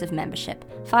 tiers of membership,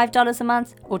 $5 a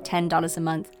month or $10 a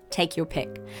month. Take your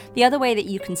pick. The other way that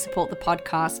you can support the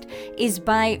podcast is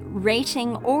by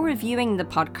rating or reviewing the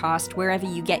podcast wherever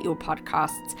you get your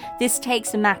podcasts. This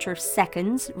takes a matter of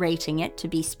seconds, rating it to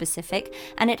be specific,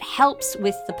 and it helps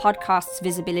with the podcast's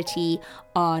visibility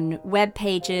on web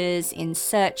pages, in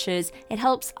searches. It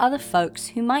helps other folks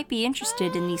who might be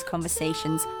interested in these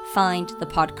conversations find the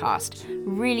podcast.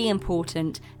 Really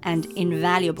important and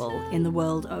invaluable in the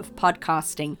world of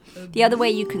podcasting. The other way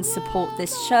you can support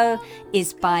this show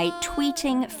is by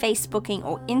tweeting, Facebooking,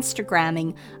 or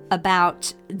Instagramming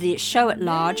about the show at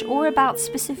large or about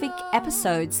specific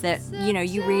episodes that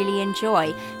you really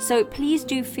enjoy. So please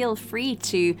do feel free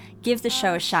to give the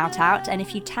show a shout out, and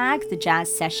if you tag the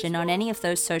Jazz Session on any of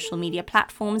those social media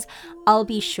platforms, I'll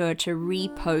be sure to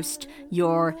repost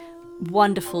your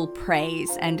wonderful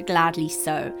praise, and gladly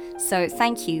so. So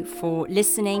thank you for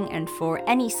listening and for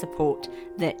any support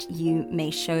that you may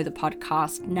show the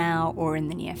podcast now or in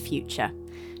the near future.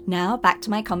 Now back to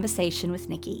my conversation with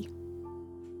Nikki.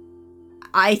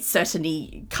 I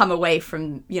certainly come away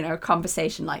from, a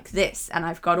conversation like this, and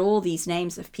I've got all these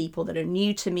names of people that are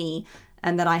new to me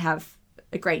and that I have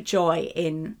a great joy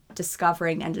in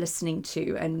discovering and listening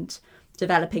to and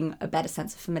developing a better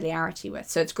sense of familiarity with.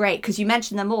 So it's great because you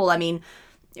mentioned them all. I mean,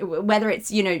 whether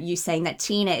it's, you saying that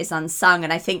Tina is unsung,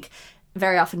 and I think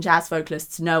very often jazz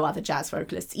vocalists know other jazz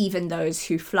vocalists, even those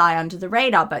who fly under the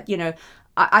radar. But,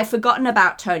 I've forgotten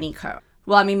about Tony Coe.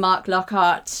 Well, I mean, Mark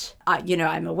Lockhart,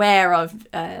 I'm aware of,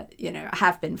 I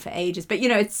have been for ages. But,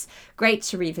 it's great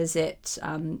to revisit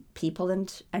people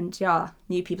and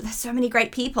new people. There's so many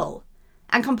great people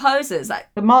and composers.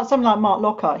 Someone like Mark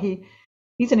Lockhart,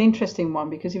 he's an interesting one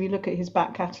because if you look at his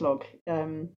back catalogue,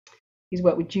 he's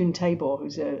worked with June Tabor,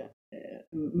 who's an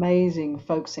amazing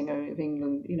folk singer of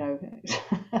England,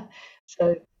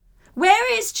 So,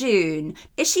 where is June?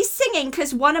 Is she singing?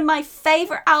 Because one of my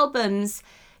favourite albums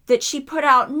that she put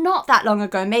out not that long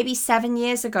ago, maybe 7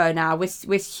 years ago now,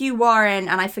 with Hugh Warren,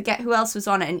 and I forget who else was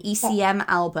on it, an ECM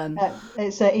album.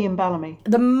 It's Ian Bellamy.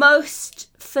 The most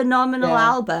phenomenal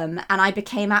album, and I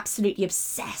became absolutely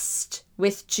obsessed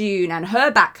with June and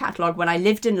her back catalogue when I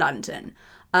lived in London.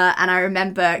 And I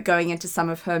remember going into some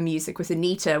of her music with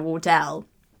Anita Wardell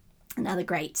Another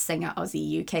great singer,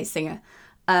 Aussie UK singer.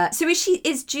 So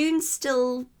is June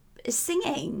still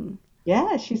singing?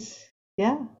 Yeah,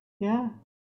 yeah.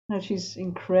 No, she's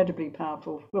incredibly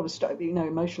powerful. Well,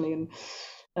 emotionally and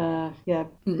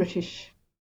British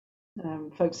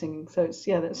folk singing. So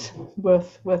that's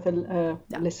worth a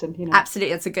listen.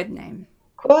 Absolutely, that's a good name.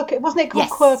 Wasn't it called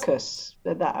Quercus?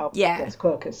 That album. Yeah. Yes,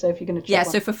 Quercus. So if you're going to check. Yeah.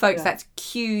 So for folks, that's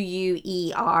Quercus.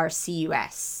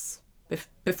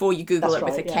 Before you Google it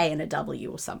with a K and a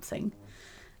W or something.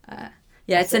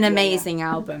 It's an amazing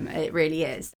album. It really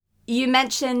is. You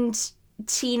mentioned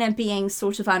Tina being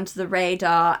sort of under the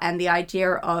radar, and the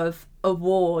idea of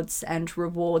awards and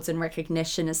rewards and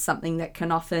recognition is something that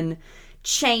can often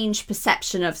change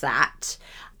perception of that.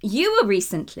 You were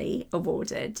recently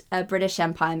awarded a British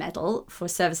Empire Medal for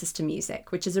services to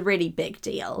music, which is a really big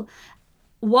deal.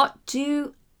 What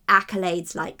do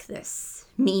accolades like this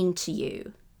mean to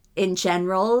you in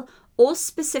general, or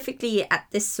specifically at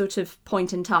this sort of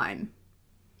point in time?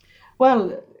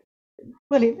 Well,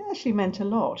 it actually meant a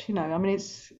lot. I mean,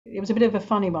 it was a bit of a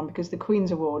funny one because the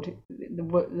Queen's Award,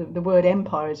 the word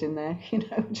empire is in there,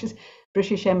 which is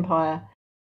British Empire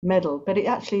Medal. But it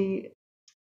actually,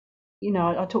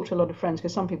 I talked to a lot of friends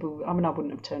because some people, I mean, I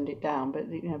wouldn't have turned it down, but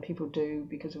people do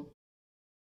because of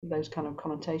those kind of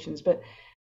connotations. But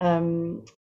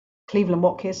Cleveland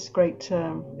Watkins, great.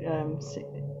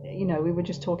 We were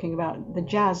just talking about the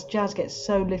jazz. Jazz gets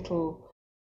so little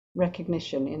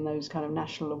recognition in those kind of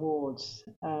national awards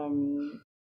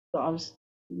that I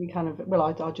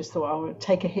just thought I would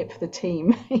take a hit for the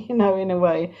team, in a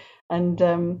way. And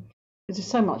there's just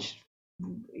so much,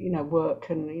 work,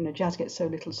 and jazz gets so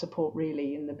little support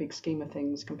really in the big scheme of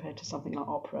things compared to something like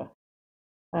opera.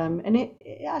 And it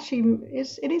actually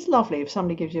is lovely if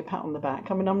somebody gives you a pat on the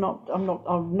back. I mean, I'm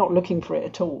not looking for it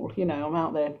at all. I'm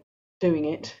out there doing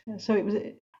it. So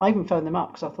I even phoned them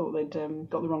up because I thought they'd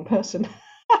got the wrong person.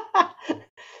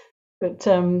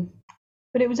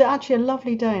 But it was actually a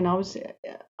lovely day, and I was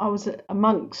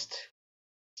amongst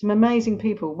some amazing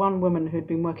people. One woman who'd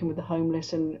been working with the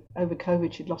homeless, and over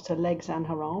COVID she'd lost her legs and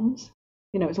her arms.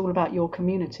 It's all about your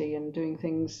community and doing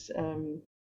things to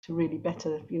really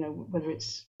better, whether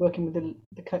it's working with the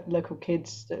local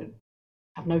kids that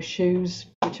have no shoes,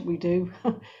 which we do,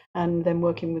 and then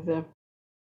working with the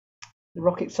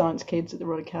rocket science kids at the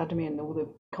Royal Academy and all the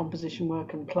composition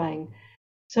work and playing.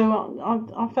 So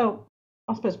I felt,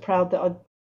 I suppose, proud that I'm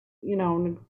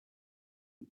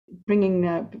bringing,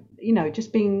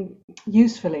 just being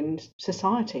useful in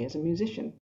society as a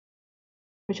musician,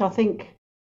 which I think,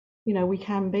 we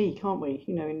can be, can't we?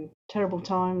 In terrible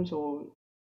times, or,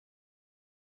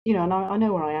 and I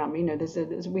know where I am. We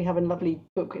have a lovely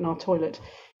book in our toilet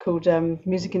called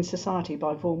Music in Society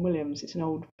by Vaughan Williams. It's an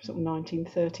old sort of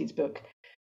 1930s book.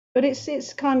 But it's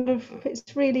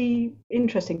really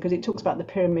interesting because it talks about the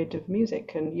pyramid of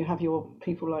music, and you have your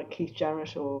people like Keith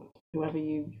Jarrett or whoever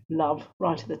you love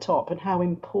right at the top, and how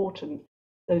important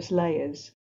those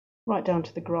layers, right down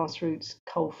to the grassroots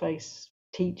coalface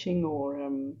teaching, or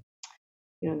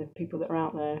the people that are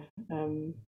out there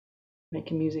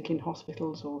making music in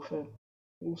hospitals or for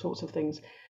all sorts of things,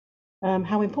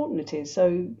 how important it is.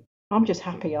 So I'm just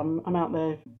happy I'm out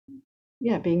there,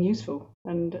 being useful,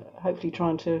 and hopefully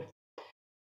trying to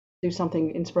do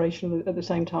something inspirational at the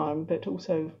same time. But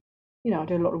also, I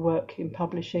do a lot of work in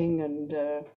publishing and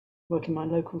work in my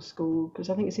local school because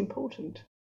I think it's important.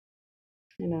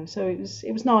 So it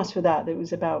was nice for that. It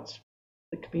was about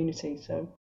the community. So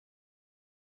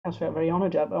I felt very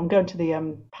honoured. I'm going to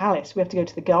the palace. We have to go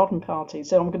to the garden party,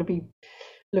 so I'm going to be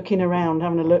looking around,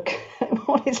 having a look at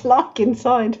what it's like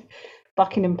inside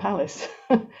Buckingham Palace.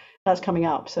 That's coming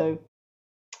up, so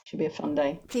should be a fun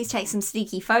day. Please take some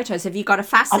sneaky photos. Have you got a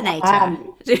fascinator?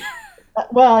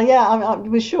 Well, yeah, I'm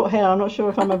with short hair. I'm not sure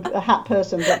if I'm a hat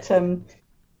person, but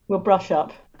we'll brush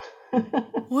up.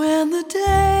 When the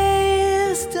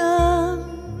day is done,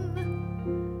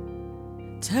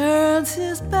 turns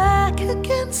his back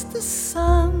against the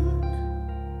sun,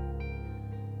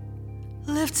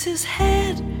 lifts his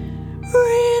head,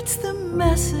 reads the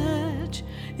message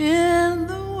in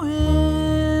the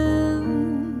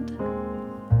wind.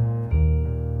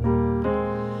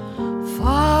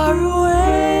 Far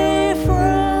away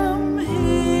from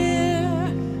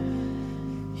here,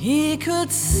 he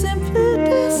could simply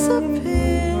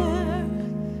disappear.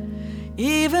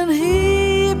 Even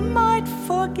he might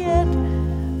forget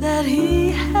that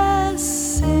he has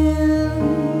sinned.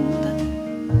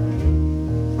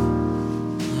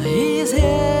 He's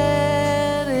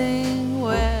heading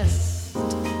west.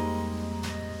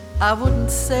 I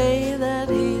wouldn't say that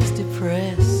he's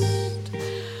depressed.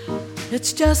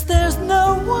 It's just there's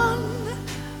no one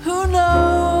who Who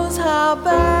knows how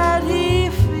bad he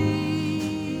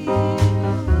feels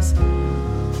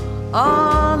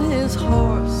on his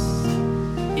horse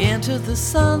into the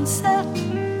sunset?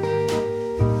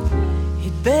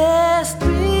 He'd best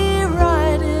be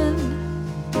riding,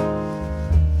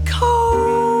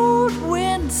 cold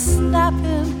wind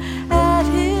snapping at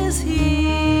his heels.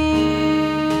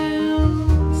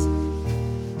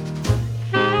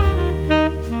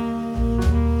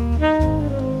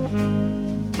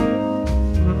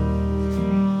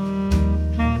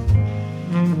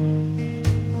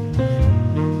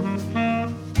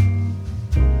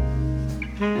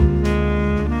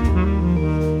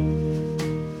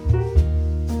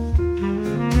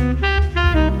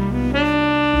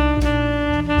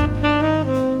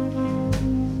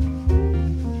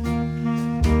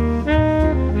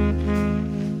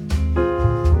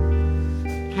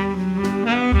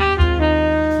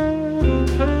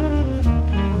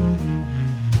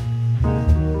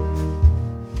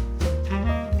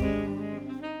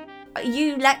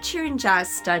 You lecture in jazz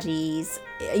studies.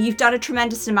 You've done a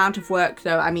tremendous amount of work,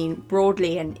 though, I mean,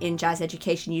 broadly in jazz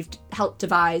education. You've helped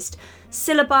devise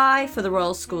syllabi for the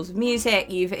Royal Schools of Music.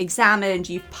 You've examined,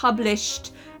 you've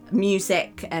published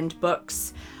music and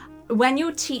books. When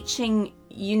you're teaching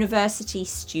university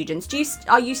students,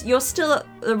 you're still at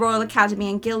the Royal Academy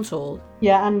in Guildhall?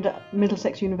 Yeah, and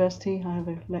Middlesex University. I have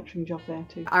a lecturing job there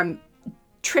too. I'm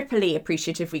triply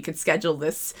appreciative we could schedule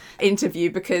this interview,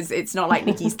 because it's not like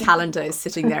Nikki's calendar is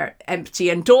sitting there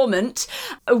empty and dormant.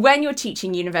 When you're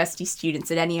teaching university students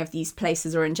at any of these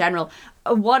places or in general,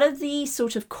 what are the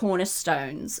sort of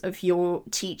cornerstones of your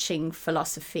teaching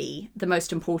philosophy, the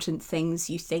most important things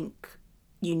you think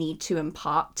you need to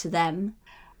impart to them?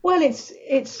 Well,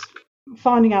 it's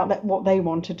finding out that what they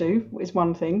want to do is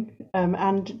one thing,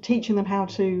 and teaching them how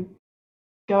to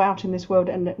go out in this world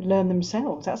and learn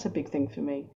themselves. That's a big thing for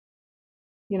me,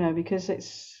 because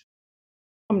it's,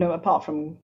 apart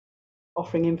from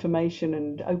offering information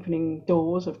and opening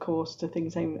doors, of course, to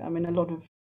things do a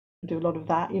lot of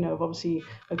that, of obviously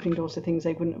opening doors to things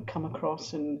they wouldn't have come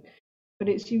across, but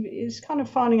it's kind of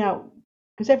finding out,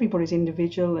 because everybody's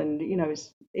individual, and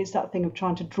it's that thing of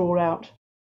trying to draw out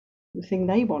the thing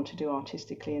they want to do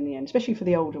artistically in the end, especially for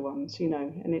the older ones,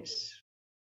 and it's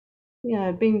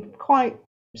being quite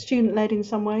student-led in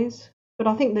some ways, but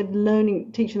I think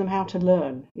that teaching them how to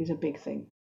learn is a big thing,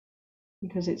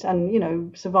 because it's,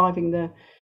 and surviving the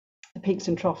peaks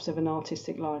and troughs of an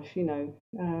artistic life.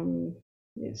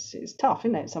 It's tough,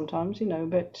 isn't it, sometimes,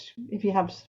 but if you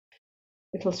have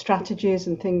little strategies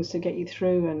and things to get you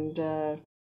through, and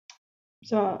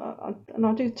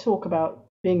I do talk about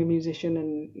being a musician,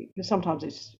 and sometimes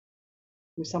it's,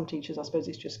 with some teachers, I suppose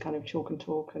it's just kind of chalk and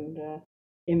talk and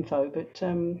info, but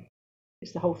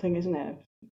it's the whole thing, isn't it, of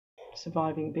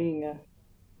surviving being a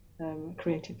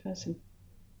creative person.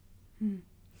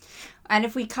 And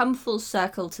if we come full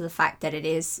circle to the fact that it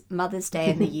is Mother's Day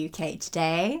in the UK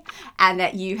today, and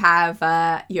that you have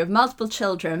multiple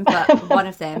children, but one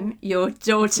of them, your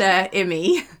daughter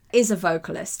Imi, is a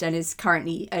vocalist and is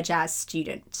currently a jazz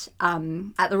student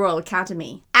at the Royal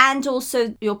Academy, and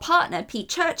also your partner Pete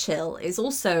Churchill is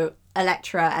also a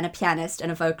lecturer and a pianist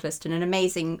and a vocalist and an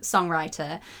amazing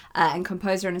songwriter and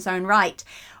composer in his own right.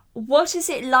 What is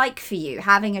it like for you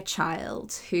having a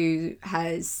child who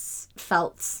has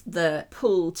felt the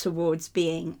pull towards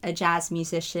being a jazz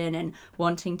musician and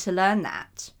wanting to learn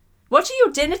that? What are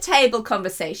your dinner table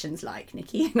conversations like,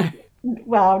 Nikki?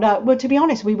 Well, to be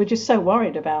honest, we were just so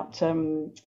worried about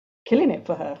killing it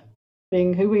for her,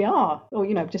 being who we are, or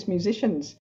just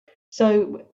musicians.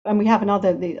 So, and we have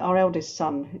our eldest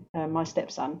son, my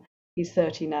stepson. He's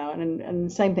 30 now, and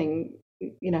same thing.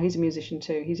 He's a musician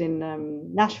too. He's in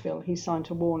Nashville. He's signed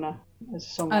to Warner as a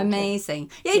songwriter.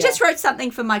 Amazing. Yeah, he just wrote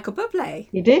something for Michael Bublé.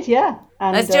 He did, yeah.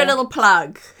 And, let's do a little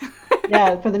plug.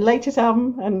 Yeah, for the latest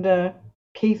album, and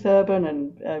Keith Urban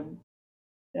and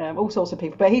all sorts of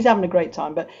people. But he's having a great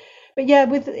time. But yeah,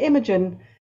 with Imogen,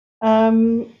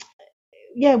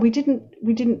 we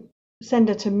didn't send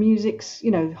her to music,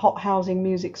 hot housing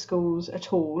music schools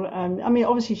at all.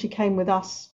 Obviously she came with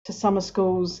us to summer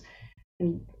schools,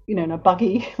 and in a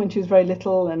buggy when she was very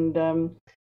little, and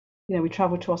we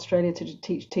travelled to Australia to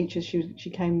teach teachers. She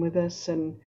came with us,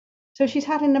 and so she's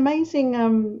had an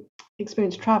amazing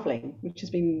experience travelling, which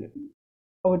has been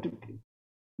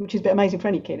amazing for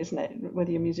any kid, isn't it?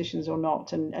 Whether you're musicians or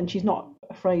not, and she's not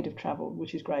afraid of travel,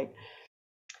 which is great.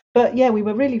 But yeah, we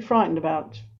were really frightened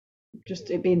about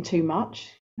just it being too much,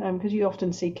 because you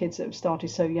often see kids that have started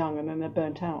so young and then they're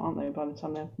burnt out, aren't they, by the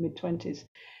time they're mid-20s.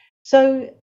 So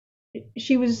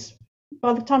she was,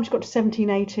 by the time she got to 17,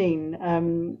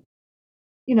 18,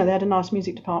 they had a nice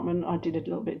music department. I did a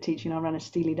little bit of teaching. I ran a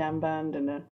Steely Dan band and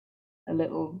a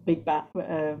little big band,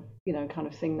 kind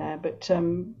of thing there. But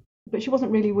she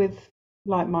wasn't really with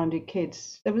like-minded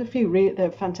kids. There was a few. There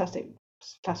were fantastic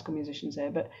classical musicians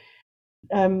there, but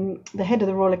the head of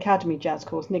the Royal Academy jazz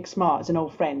course, Nick Smart, is an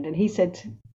old friend, and he said,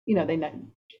 they know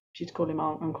she'd call him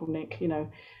Uncle Nick,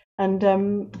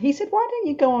 and he said, why don't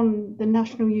you go on the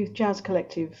National Youth Jazz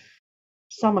Collective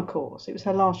summer course? It was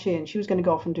her last year, and she was going to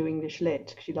go off and do English lit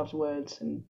because she loves words,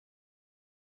 and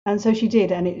so she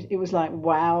did, and it was like,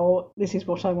 wow, this is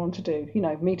what I want to do,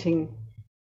 meeting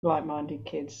like-minded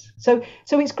kids. So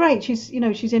it's great. She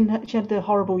had the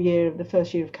horrible year of the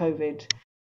first year of COVID,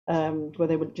 where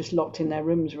they were just locked in their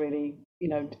rooms. Really,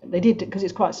 they did, because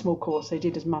it's quite a small course. They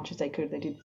did as much as they could. They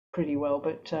did pretty well,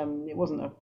 but it wasn't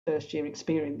a first year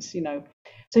experience.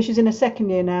 So she's in her second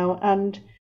year now, and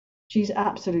she's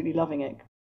absolutely loving it.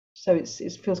 So it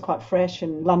feels quite fresh,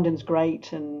 and London's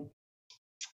great, and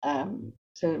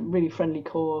it's a really friendly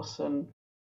course, and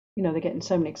they're getting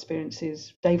so many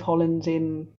experiences. Dave Holland's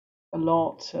in a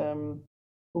lot,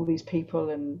 all these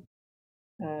people, and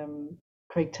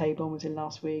Craig Taborn was in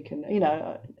last week, and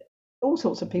all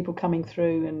sorts of people coming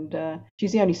through. And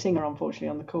she's the only singer, unfortunately,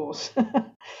 on the course,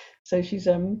 so she's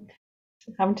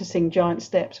having to sing giant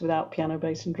steps without piano,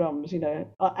 bass, and drums.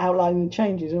 Outlining the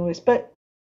changes and all this, but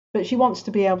she wants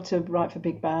to be able to write for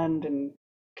big band and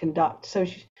conduct. So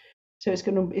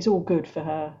it's all good for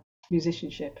her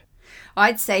musicianship.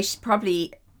 I'd say she's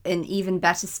probably in even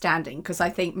better standing, because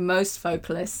I think most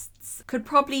vocalists could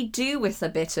probably do with a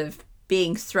bit of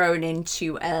being thrown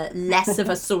into a less of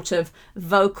a sort of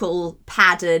vocal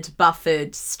padded,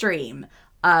 buffered stream.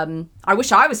 I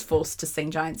wish I was forced to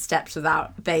sing giant steps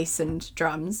without bass and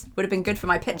drums. Would have been good for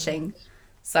my pitching.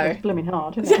 So it's blooming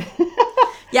hard, isn't it?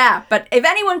 Yeah, but if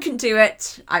anyone can do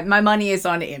it, my money is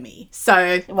on Imi.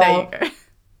 So there you go.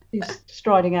 He's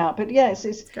striding out, but yeah,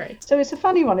 it's great. So it's a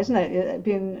funny one, isn't it?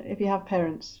 If you have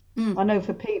parents, I know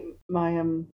for Pete, my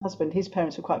husband, his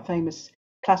parents were quite famous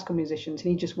classical musicians,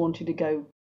 and he just wanted to go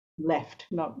left,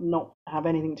 not have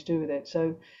anything to do with it.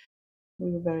 So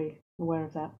we were very aware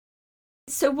of that.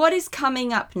 So what is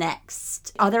coming up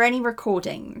next? Are there any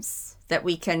recordings that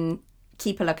we can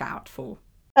keep a lookout for?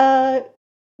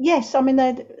 Yes, I mean,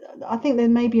 I think there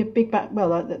may be a big back.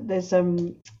 Well, there's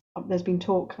been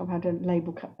talk. I've had a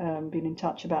label been in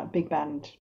touch about big band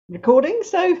recording,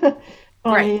 so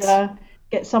I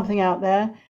get something out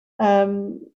there,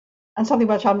 and something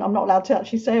which I'm not allowed to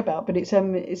actually say about, but it's a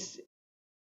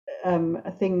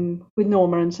thing with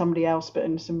Norma and somebody else, but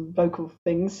and some vocal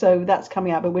things. So that's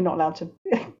coming out, but we're not allowed to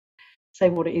say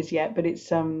what it is yet. But it's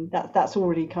that's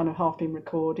already kind of half been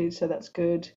recorded, so that's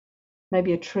good.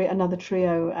 Maybe another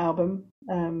trio album.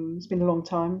 It's been a long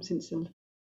time since the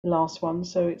last one,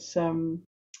 so it's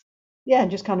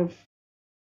just kind of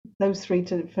those three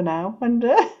for now, and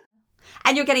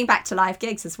you're getting back to live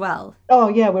gigs as well. Oh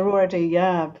yeah, we're already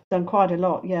done quite a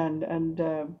lot, and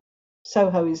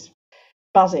Soho is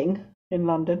buzzing in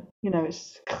London.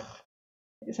 It's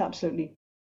absolutely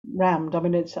rammed. I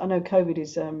mean, I know COVID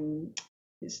is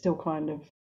it's still kind of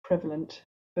prevalent,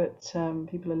 but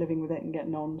people are living with it and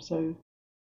getting on, so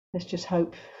let's just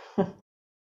hope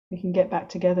we can get back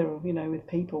together, with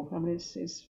people. I mean,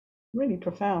 it's really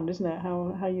profound, isn't it?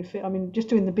 How you feel. I mean, just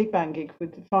doing the big band gig,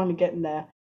 with finally getting there,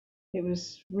 it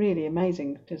was really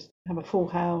amazing. Just have a full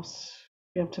house,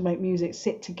 be able to make music,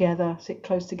 sit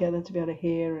close together to be able to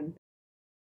hear, and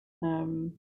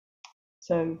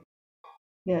so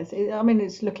yeah.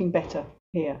 It's looking better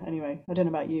here anyway. I don't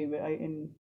know about you, but in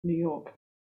New York,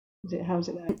 how's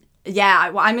it there?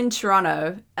 Yeah, I'm in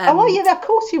Toronto. Of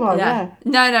course you are. Yeah.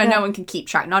 No one can keep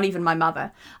track. Not even my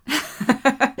mother.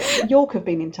 York have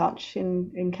been in touch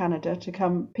in Canada to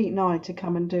come, Pete and I, to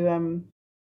come and do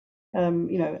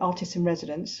artists in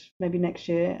residence maybe next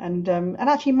year, and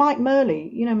actually Mike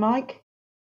Murley, Mike,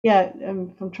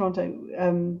 from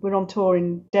Toronto. We're on tour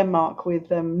in Denmark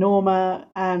with Norma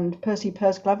and Percy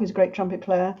Persglove, who's a great trumpet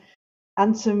player,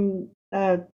 and some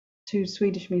two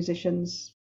Swedish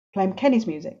musicians playing Kenny's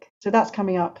music. So that's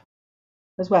coming up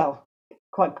as well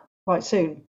quite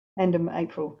soon, end of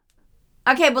April.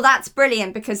 Okay, well, that's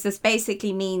brilliant, because this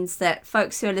basically means that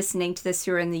folks who are listening to this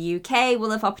who are in the UK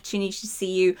will have opportunity to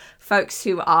see you. Folks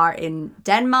who are in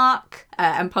Denmark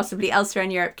and possibly elsewhere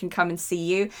in Europe can come and see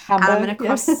you. Hamburg,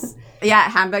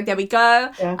 Hamburg, there we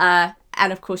go. Yeah.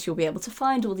 And of course, you'll be able to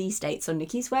find all these dates on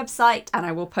Nikki's website, and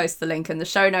I will post the link in the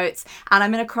show notes. And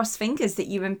I'm going to cross fingers that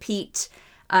you and Pete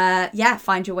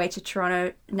find your way to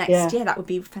Toronto next year. That would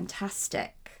be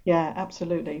fantastic. Yeah,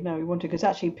 absolutely. No, we want to, because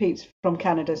actually Pete's from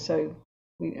Canada, so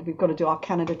we've got to do our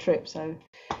Canada trip, so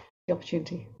the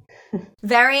opportunity.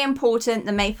 Very important,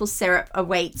 the maple syrup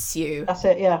awaits you. That's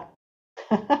it, yeah.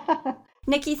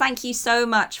 Nikki, thank you so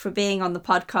much for being on the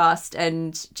podcast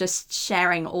and just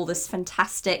sharing all this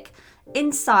fantastic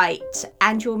insight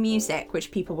and your music,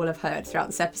 which people will have heard throughout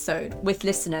this episode, with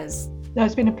listeners. No,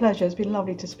 it's been a pleasure. It's been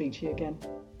lovely to speak to you again.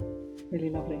 Really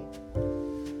lovely.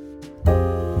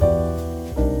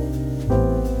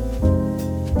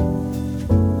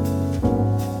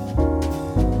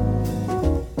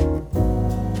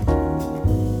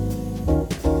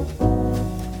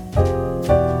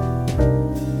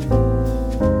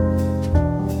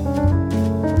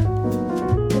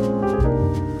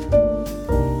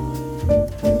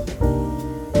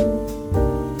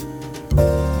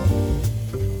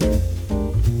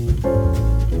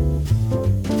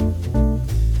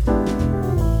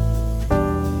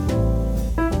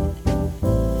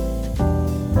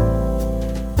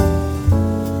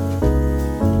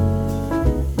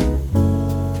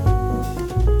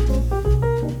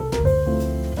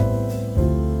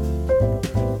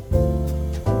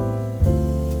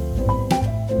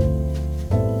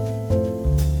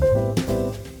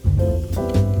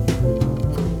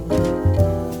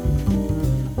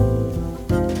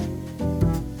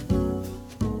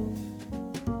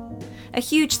 A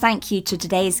huge thank you to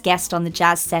today's guest on the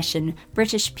jazz session,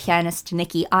 British pianist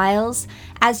Nikki Iles.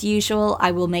 As usual,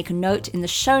 I will make a note in the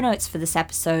show notes for this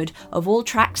episode of all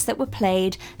tracks that were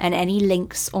played and any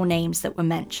links or names that were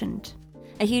mentioned.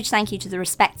 A huge thank you to the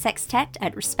Respect Sextet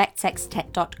at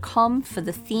respectsextet.com for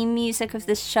the theme music of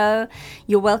this show.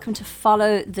 You're welcome to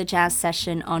follow The Jazz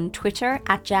Session on Twitter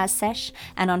at JazzSesh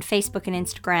and on Facebook and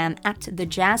Instagram at The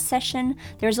Jazz Session.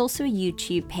 There's also a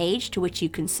YouTube page to which you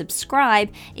can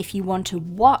subscribe if you want to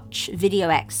watch video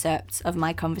excerpts of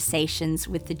my conversations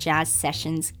with The Jazz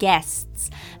Session's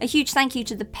guests. A huge thank you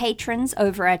to the patrons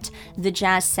over at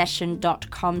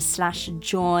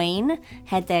thejazzsession.com/join.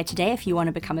 Head there today if you want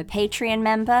to become a Patreon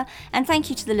member. And thank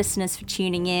you to the listeners for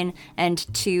tuning in and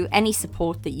to any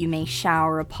support that you may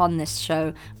shower upon this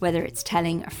show, whether it's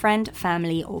telling a friend,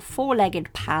 family, or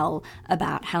four-legged pal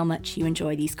about how much you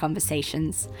enjoy these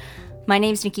conversations. My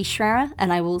name's Nikki Schrerer,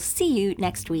 and I will see you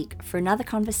next week for another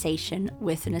conversation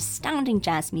with an astounding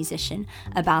jazz musician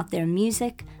about their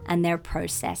music and their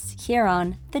process here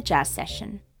on The Jazz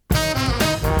Session.